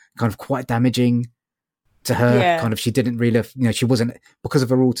was kind of quite damaging to her. Kind of, she didn't really, she wasn't, because of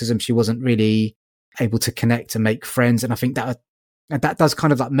her autism, she wasn't really able to connect and make friends. And I think that does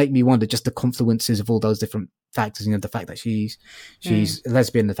kind of make me wonder just the confluences of all those different factors, the fact that she's a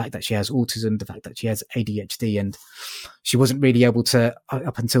lesbian, the fact that she has autism, the fact that she has ADHD, and she wasn't really able to,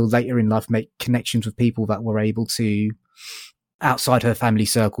 up until later in life, make connections with people that were able to, outside her family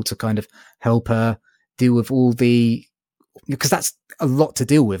circle, to kind of help her deal with all the, because that's a lot to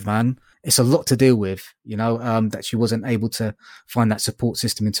deal with, man. It's a lot to deal with, that she wasn't able to find that support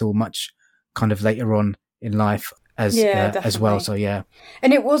system until much kind of later on in life as well. So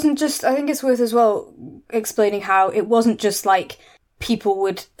and it wasn't just, I think it's worth as well explaining how it wasn't just people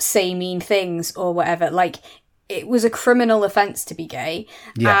would say mean things or whatever. It was a criminal offence to be gay,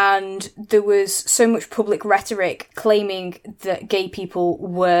 and there was so much public rhetoric claiming that gay people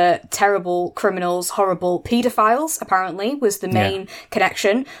were terrible criminals, horrible paedophiles, apparently, was the main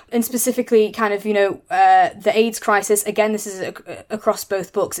connection. And specifically kind of, the AIDS crisis, again, this is across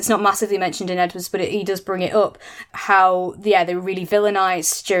both books. It's not massively mentioned in Edwards, but he does bring it up, how, they were really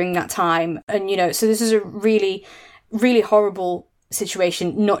villainised during that time. And, so this is a really, really horrible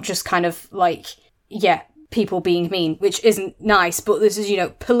situation, not just kind of people being mean, which isn't nice, but this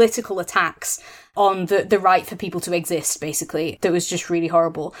is, political attacks on the right for people to exist, basically, that was just really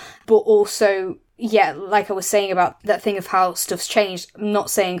horrible. But also, yeah, like I was saying about that thing of how stuff's changed, I'm not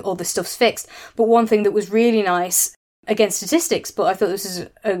saying all this stuff's fixed, but one thing that was really nice, again, statistics, but I thought this is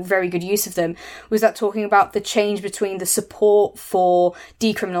a very good use of them, was that talking about the change between the support for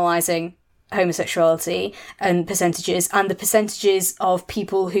decriminalising homosexuality and percentages, and the percentages of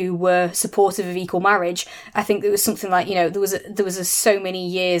people who were supportive of equal marriage. I think there was something like, there was a so many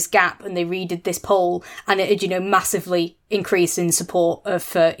years gap, and they redid this poll, and it had, massively increased in support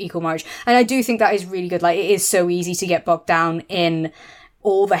for equal marriage. And I do think that is really good. Like, it is so easy to get bogged down in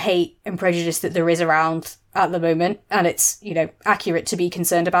all the hate and prejudice that there is around at the moment, and it's, accurate to be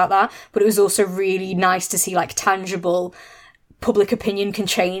concerned about that. But it was also really nice to see, like, tangible public opinion can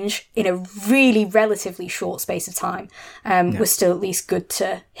change in a really relatively short space of time. Was still at least good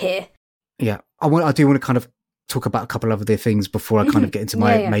to hear. Yeah. I do want to kind of talk about a couple of other things before I kind of get into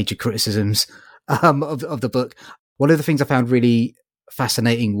my major criticisms of the book. One of the things I found really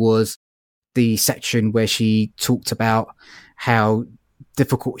fascinating was the section where she talked about how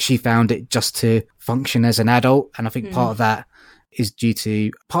difficult she found it just to function as an adult. And I think part of that is due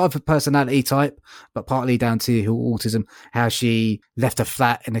to part of her personality type, but partly down to her autism, how she left her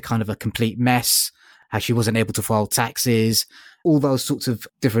flat in a kind of a complete mess, how she wasn't able to file taxes, all those sorts of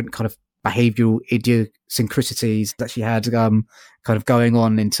different kind of behavioural idiosyncrasies that she had kind of going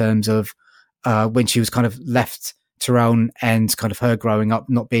on in terms of when she was kind of left to her own, and kind of her growing up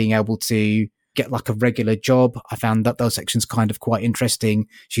not being able to get like a regular job. I found that those sections kind of quite interesting.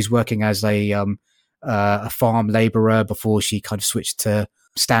 She's working as a farm labourer before she kind of switched to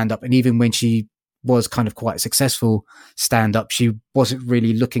stand-up. And even when she was kind of quite successful stand-up, she wasn't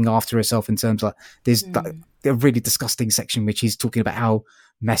really looking after herself in terms of, like, there's a really disgusting section which he's talking about how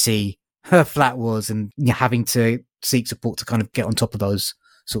messy her flat was, and having to seek support to kind of get on top of those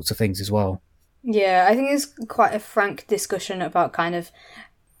sorts of things as well. Yeah, I think there's quite a frank discussion about kind of,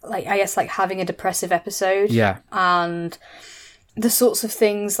 like, I guess, like, having a depressive episode. Yeah. And the sorts of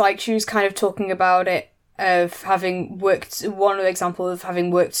things, like, she was kind of talking about it, of having worked, one example of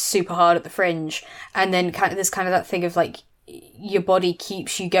having worked super hard at the Fringe, and then there's kind of that thing of, like, your body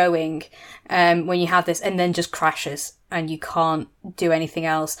keeps you going when you have this, and then just crashes, and you can't do anything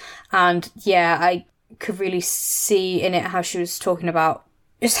else. And yeah, I could really see in it how she was talking about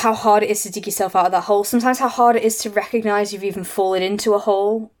just how hard it is to dig yourself out of that hole. Sometimes how hard it is to recognise you've even fallen into a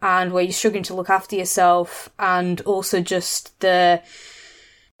hole, and where you're struggling to look after yourself, and also just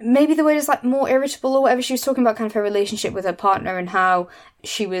maybe the way it's like more irritable or whatever. She was talking about kind of her relationship with her partner and how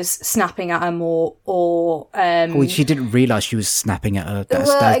she was snapping at her more, or well, she didn't realise she was snapping at her. That's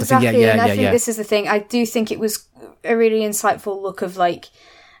exactly. The thing. Yeah, and I think this is the thing. I do think it was a really insightful look of, like,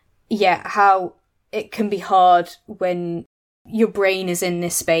 how it can be hard when your brain is in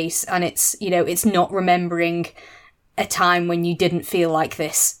this space and it's, it's not remembering a time when you didn't feel like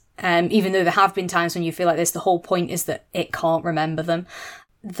this. Even though there have been times when you feel like this, the whole point is that it can't remember them.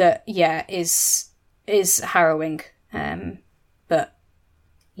 That, is harrowing. But,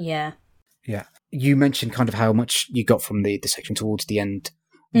 yeah. Yeah. You mentioned kind of how much you got from the section towards the end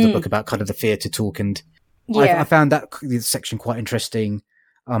of the book about kind of the fear to talk, and I found that section quite interesting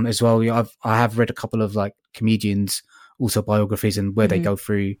as well. I have read a couple of, like, comedians' autobiographies, and where they go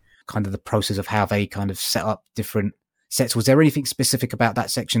through kind of the process of how they kind of set up different sets. Was there anything specific about that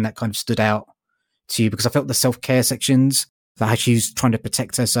section that kind of stood out to you? Because I felt the self-care sections, that how she was trying to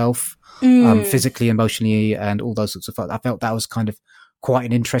protect herself physically, emotionally, and all those sorts of things, I felt that was kind of quite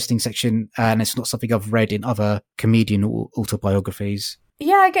an interesting section, and it's not something I've read in other comedian autobiographies.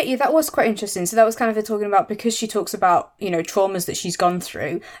 Yeah, I get you. That was quite interesting. So that was kind of her talking about, because she talks about, traumas that she's gone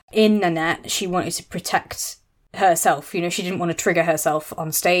through. In Nanette, she wanted to protect herself. She didn't want to trigger herself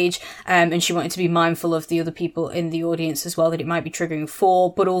on stage, and she wanted to be mindful of the other people in the audience as well that it might be triggering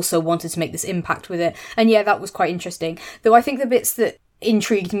for, but also wanted to make this impact with it. And yeah, that was quite interesting. Though I think the bits that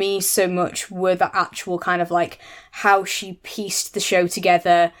intrigued me so much were the actual kind of, like, how she pieced the show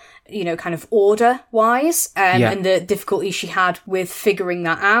together, kind of order-wise, and the difficulty she had with figuring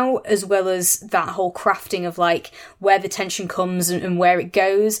that out, as well as that whole crafting of, like, where the tension comes and where it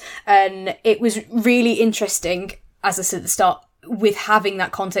goes. And it was really interesting, as I said at the start, with having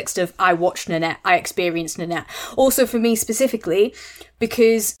that context of, I watched Nanette, I experienced Nanette. Also for me specifically,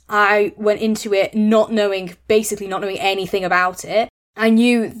 because I went into it basically not knowing anything about it. I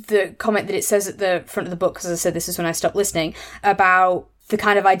knew the comment that it says at the front of the book, because as I said, this is when I stopped listening, about the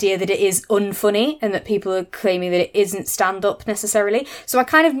kind of idea that it is unfunny and that people are claiming that it isn't stand-up necessarily. So I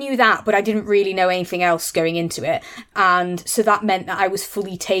kind of knew that, but I didn't really know anything else going into it. And so that meant that I was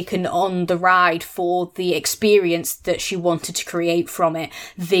fully taken on the ride for the experience that she wanted to create from it,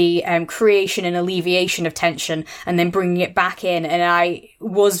 the creation and alleviation of tension, and then bringing it back in. And I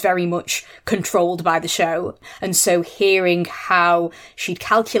was very much controlled by the show. And so hearing how she'd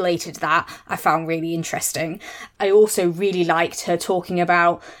calculated that, I found really interesting. I also really liked her talking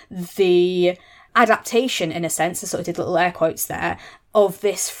about the adaptation, in a sense, I sort of did little air quotes there, of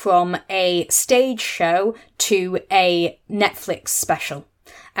this from a stage show to a Netflix special.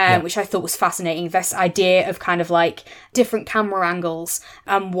 Which I thought was fascinating. This idea of kind of like different camera angles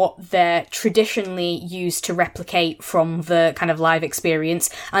and what they're traditionally used to replicate from the kind of live experience,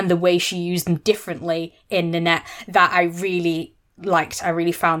 and the way she used them differently in Nanette, that I really liked. I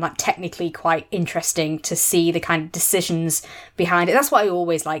really found that technically quite interesting to see the kind of decisions behind it. That's what I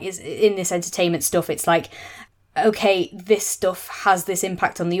always like, is in this entertainment stuff, it's like, okay, this stuff has this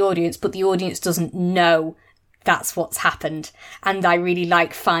impact on the audience, but the audience doesn't know that's what's happened. And I really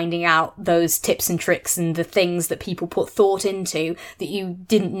like finding out those tips and tricks and the things that people put thought into that you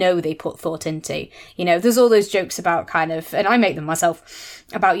didn't know they put thought into. You know, there's all those jokes about kind of, and I make them myself,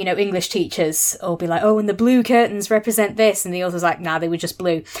 about, you know, English teachers will be like, oh, and the blue curtains represent this, and the other's like, nah, they were just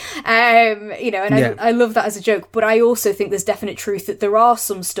blue. You know, and I love that as a joke, but I also think there's definite truth that there are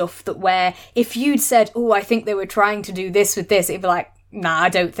some stuff that where if you'd said, oh, I think they were trying to do this with this, it'd be like, nah, I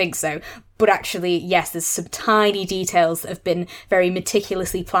don't think so. But actually, yes, there's some tiny details that have been very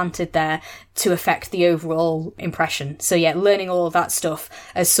meticulously planted there to affect the overall impression. So yeah, learning all of that stuff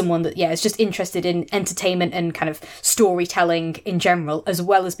as someone that, is just interested in entertainment and kind of storytelling in general, as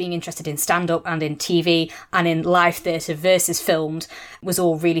well as being interested in stand-up and in TV and in live theatre versus filmed, was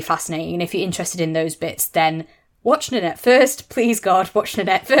all really fascinating. And if you're interested in those bits, then watch Nanette first. Please, God, watch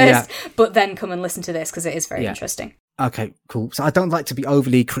Nanette first. Yeah. But then come and listen to this, because it is very interesting. Okay, cool. So I don't like to be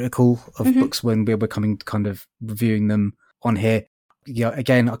overly critical of books when we're coming kind of reviewing them on here. Yeah,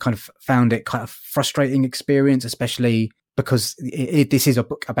 again, I kind of found it kind of frustrating experience, especially because this is a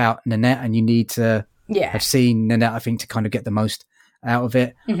book about Nanette, and you need to have seen Nanette, I think, to kind of get the most out of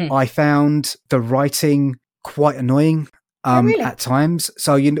it. I found the writing quite annoying at times.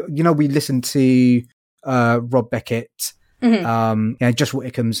 So, you know, we listened to Rob Beckett, Joshua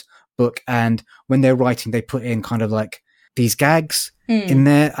Ickham's book, and when they're writing, they put in kind of like these gags in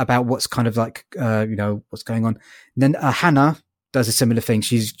there about what's kind of like what's going on. And then Hannah does a similar thing.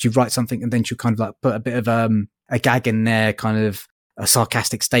 She writes something, and then she'll kind of like put a bit of a gag in there, kind of a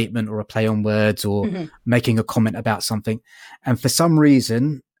sarcastic statement or a play on words, or making a comment about something. And for some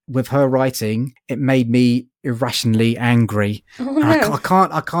reason, with her writing, it made me irrationally angry. Oh, no.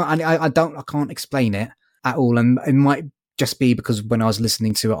 I can't explain it at all. And it might just be because when I was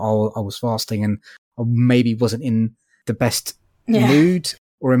listening to it, I was fasting and I maybe wasn't in the best mood,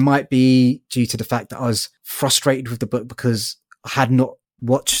 or it might be due to the fact that I was frustrated with the book because I had not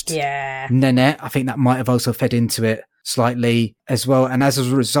watched Nanette. I think that might have also fed into it slightly as well. And as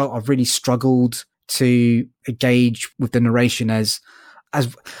a result, I've really struggled to engage with the narration as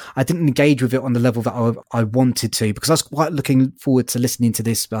I didn't engage with it on the level that I wanted to, because I was quite looking forward to listening to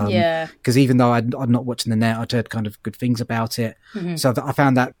this. Because even though I'd not watched Nanette, I'd heard kind of good things about it. So I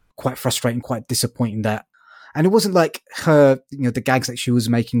found that quite frustrating, quite disappointing. And it wasn't like her, the gags that she was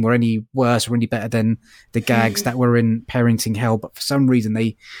making were any worse or any better than the gags that were in Parenting Hell. But for some reason,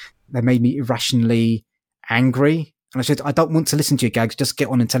 they made me irrationally angry. And I said, I don't want to listen to your gags. Just get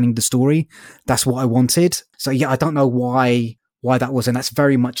on and telling the story. That's what I wanted. So yeah, I don't know why that was, and that's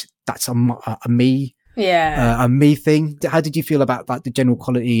very much a me, a me thing. How did you feel about like the general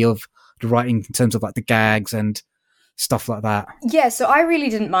quality of the writing in terms of like the gags and stuff like that? Yeah, so I really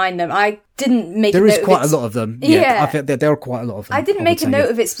didn't mind them. I didn't make there a note is quite a lot of them. I think there are quite a lot of them. I didn't make a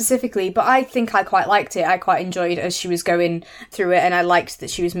note of it specifically, but I think I quite liked it. I quite enjoyed as she was going through it, and I liked that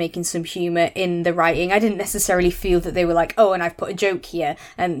she was making some humour in the writing. I didn't necessarily feel that they were like, oh, and I've put a joke here,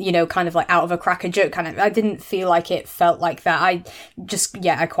 and kind of like out of a cracker joke kind of. I didn't feel like it felt like that.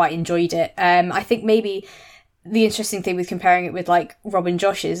 I quite enjoyed it. I think maybe the interesting thing with comparing it with like Rob and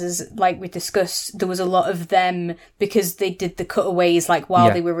Josh's is, like we discussed, there was a lot of them, because they did the cutaways like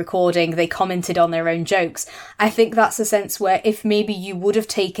while they were recording, they commented on their own jokes. I think that's a sense where if maybe you would have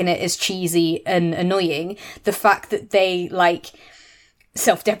taken it as cheesy and annoying, the fact that they like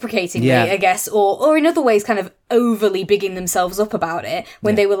self-deprecatingly, I guess, or in other ways kind of overly bigging themselves up about it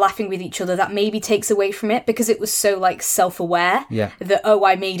when they were laughing with each other, that maybe takes away from it because it was so like self-aware that, oh,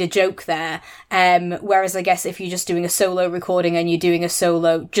 I made a joke there. Whereas I guess if you're just doing a solo recording and you're doing a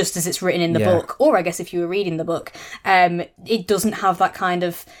solo just as it's written in the book, or I guess if you were reading the book, it doesn't have that kind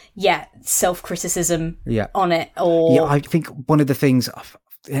of, self-criticism on it. Or I think one of the things,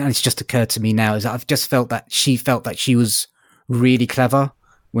 and it's just occurred to me now, is that I've just felt that she was really clever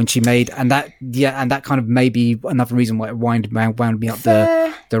when she made, and that kind of maybe another reason why it wound me up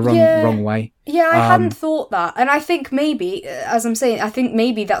the wrong way. I hadn't thought that, and I think maybe, as I'm saying, I think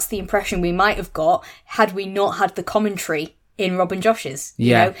maybe that's the impression we might have got had we not had the commentary in Rob and Josh's.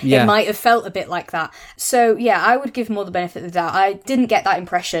 It might have felt a bit like that. So I would give more the benefit of the doubt. I didn't get that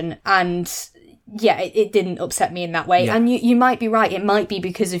impression, and it didn't upset me in that way. And you might be right. It might be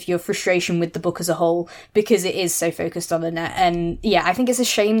because of your frustration with the book as a whole, because it is so focused on Nanette. And I think it's a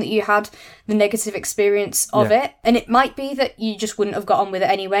shame that you had the negative experience of it. And it might be that you just wouldn't have got on with it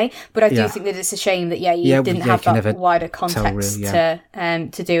anyway. But I do think that it's a shame that, you didn't have that wider context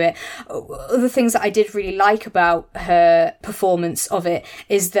to do it. Other things that I did really like about her performance of it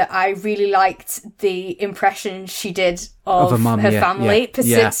is that I really liked the impression she did of her, mum, her family,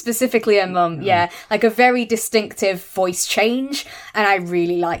 specifically her mum. Like a very distinctive voice change, and I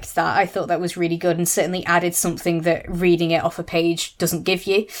really liked that. I thought that was really good and certainly added something that reading it off a page doesn't give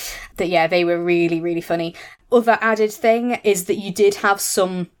you. That they were really, really funny. Other added thing is that you did have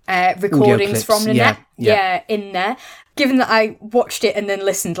some recordings from Nanette in there. Given that I watched it and then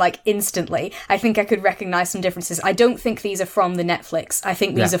listened like instantly, I think I could recognise some differences. I don't think these are from the Netflix. I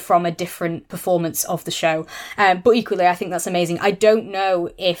think these are from a different performance of the show. But equally, I think that's amazing. I don't know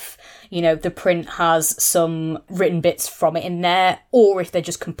if, the print has some written bits from it in there, or if they're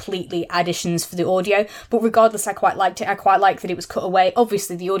just completely additions for the audio. But regardless, I quite liked it. I quite like that it was cut away.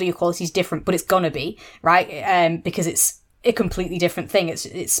 Obviously, the audio quality is different, but it's gonna be, right? Because it's a completely different thing.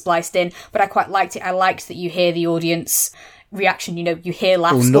 It's spliced in, but I quite liked it. I liked that you hear the audience reaction, you hear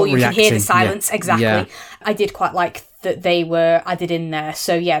laughs, or you can hear the silence. Exactly. I did quite like that they were added in there.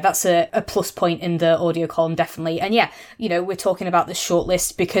 So that's a plus point in the audio column, definitely. And we're talking about the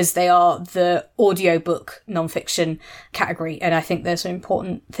shortlist because they are the audiobook non-fiction category, and I think there's some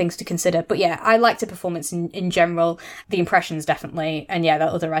important things to consider. But I liked the performance in general, the impressions definitely, and that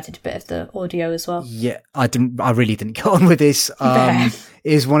other added bit of the audio as well. I really didn't get on with this. It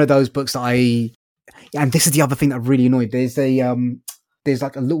is one of those books that and this is the other thing that really annoyed. There's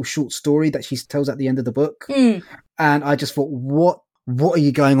like a little short story that she tells at the end of the book. And I just thought, what are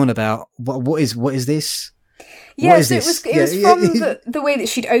you going on about? What is this? Yes, it was from the way that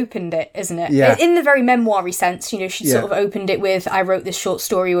she'd opened it, isn't it? Yeah. In the very memoir-y sense, she'd sort of opened it with, I wrote this short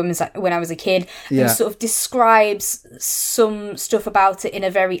story when I was a kid, and sort of describes some stuff about it in a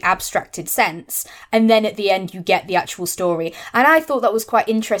very abstracted sense, and then at the end you get the actual story. And I thought that was quite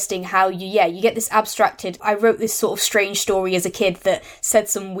interesting how you get this abstracted, I wrote this sort of strange story as a kid that said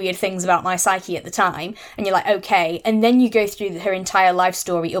some weird things about my psyche at the time, and you're like, okay, and then you go through her entire life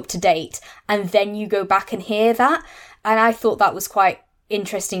story up to date, and then you go back and hear that. And I thought that was quite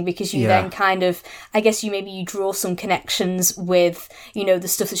interesting because you then kind of, I guess you draw some connections with, the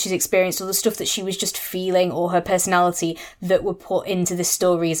stuff that she's experienced or the stuff that she was just feeling or her personality that were put into this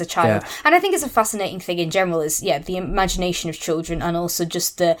story as a child. And I think it's a fascinating thing in general is, the imagination of children and also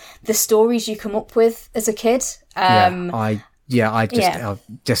just the stories you come up with as a kid. I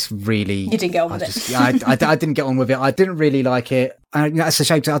just really... You didn't get on with it. I didn't get on with it. I didn't really like it. And that's a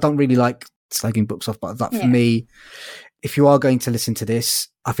shame because I don't really like slagging books off, but for me, if you are going to listen to this,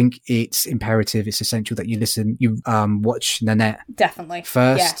 I think it's imperative, it's essential that you watch Nanette definitely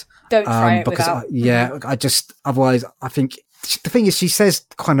first. Don't try it without. Otherwise, I think the thing is, she says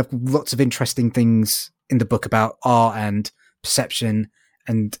kind of lots of interesting things in the book about art and perception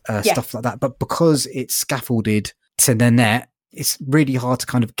and stuff like that, but because it's scaffolded to Nanette, it's really hard to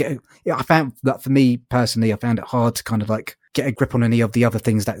kind of get. I found that for me personally, I found it hard to kind of like get a grip on any of the other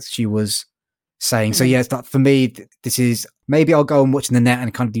things that she was saying. So it's like for me, this is, maybe I'll go and watch Nanette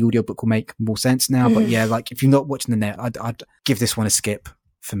and kind of the audiobook will make more sense now. But like if you're not watching Nanette, I'd give this one a skip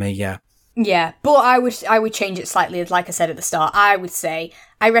for me. Yeah, but I would change it slightly. Like I said at the start, I would say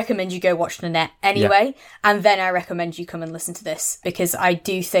I recommend you go watch Nanette anyway, and then I recommend you come and listen to this because I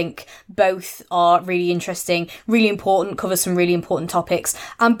do think both are really interesting, really important, cover some really important topics,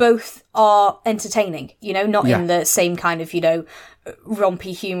 and both are entertaining. Not in the same kind of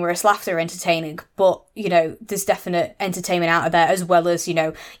rompy, humorous, laughter entertaining, but there's definite entertainment out of there as well as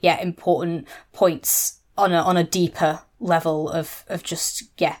important points on a deeper level of just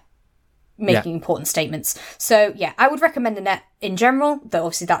making important statements. So yeah, I would recommend Nanette in general, though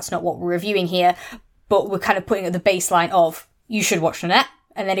obviously that's not what we're reviewing here, but we're kind of putting at the baseline of you should watch Nanette.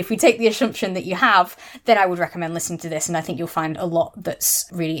 And then if we take the assumption that you have, then I would recommend listening to this, and I think you'll find a lot that's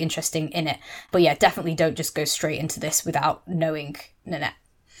really interesting in it. But yeah, definitely don't just go straight into this without knowing Nanette.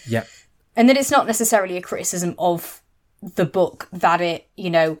 Yep. And that it's not necessarily a criticism of the book that it,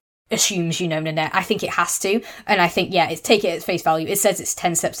 assumes you know Nanette. I think it has to. And I think, take it at face value. It says it's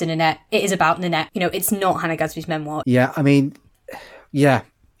 10 steps to Nanette. It is about Nanette. It's not Hannah Gadsby's memoir. Yeah, I mean, I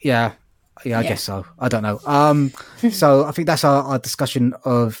guess so. I don't know. So I think that's our discussion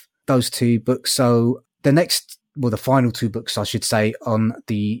of those two books. So the final two books, I should say, on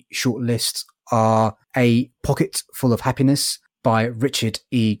the short list are A Pocket Full of Happiness by Richard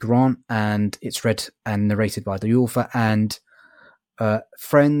E. Grant, and it's read and narrated by the author, and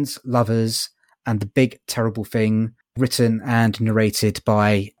Friends, Lovers, and The Big Terrible Thing, written and narrated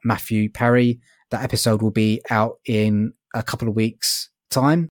by Matthew Parry. That episode will be out in a couple of weeks'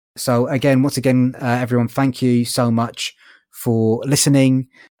 time. So once again, everyone, thank you so much for listening.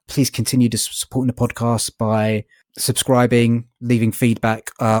 Please continue to support the podcast by subscribing, leaving feedback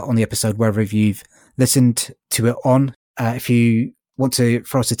on the episode wherever you've listened to it on. If you want to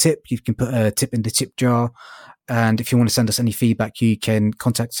throw us a tip, you can put a tip in the tip jar. And if you want to send us any feedback, you can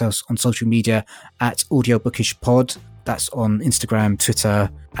contact us on social media at AudioBookishPod. That's on Instagram, Twitter,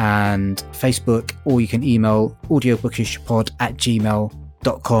 and Facebook. Or you can email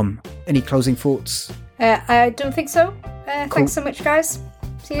audiobookishpod@gmail.com. Any closing thoughts? I don't think so. Cool. Thanks so much, guys.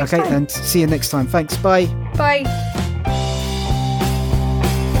 See you next time. Okay, and see you next time. Thanks. Bye. Bye.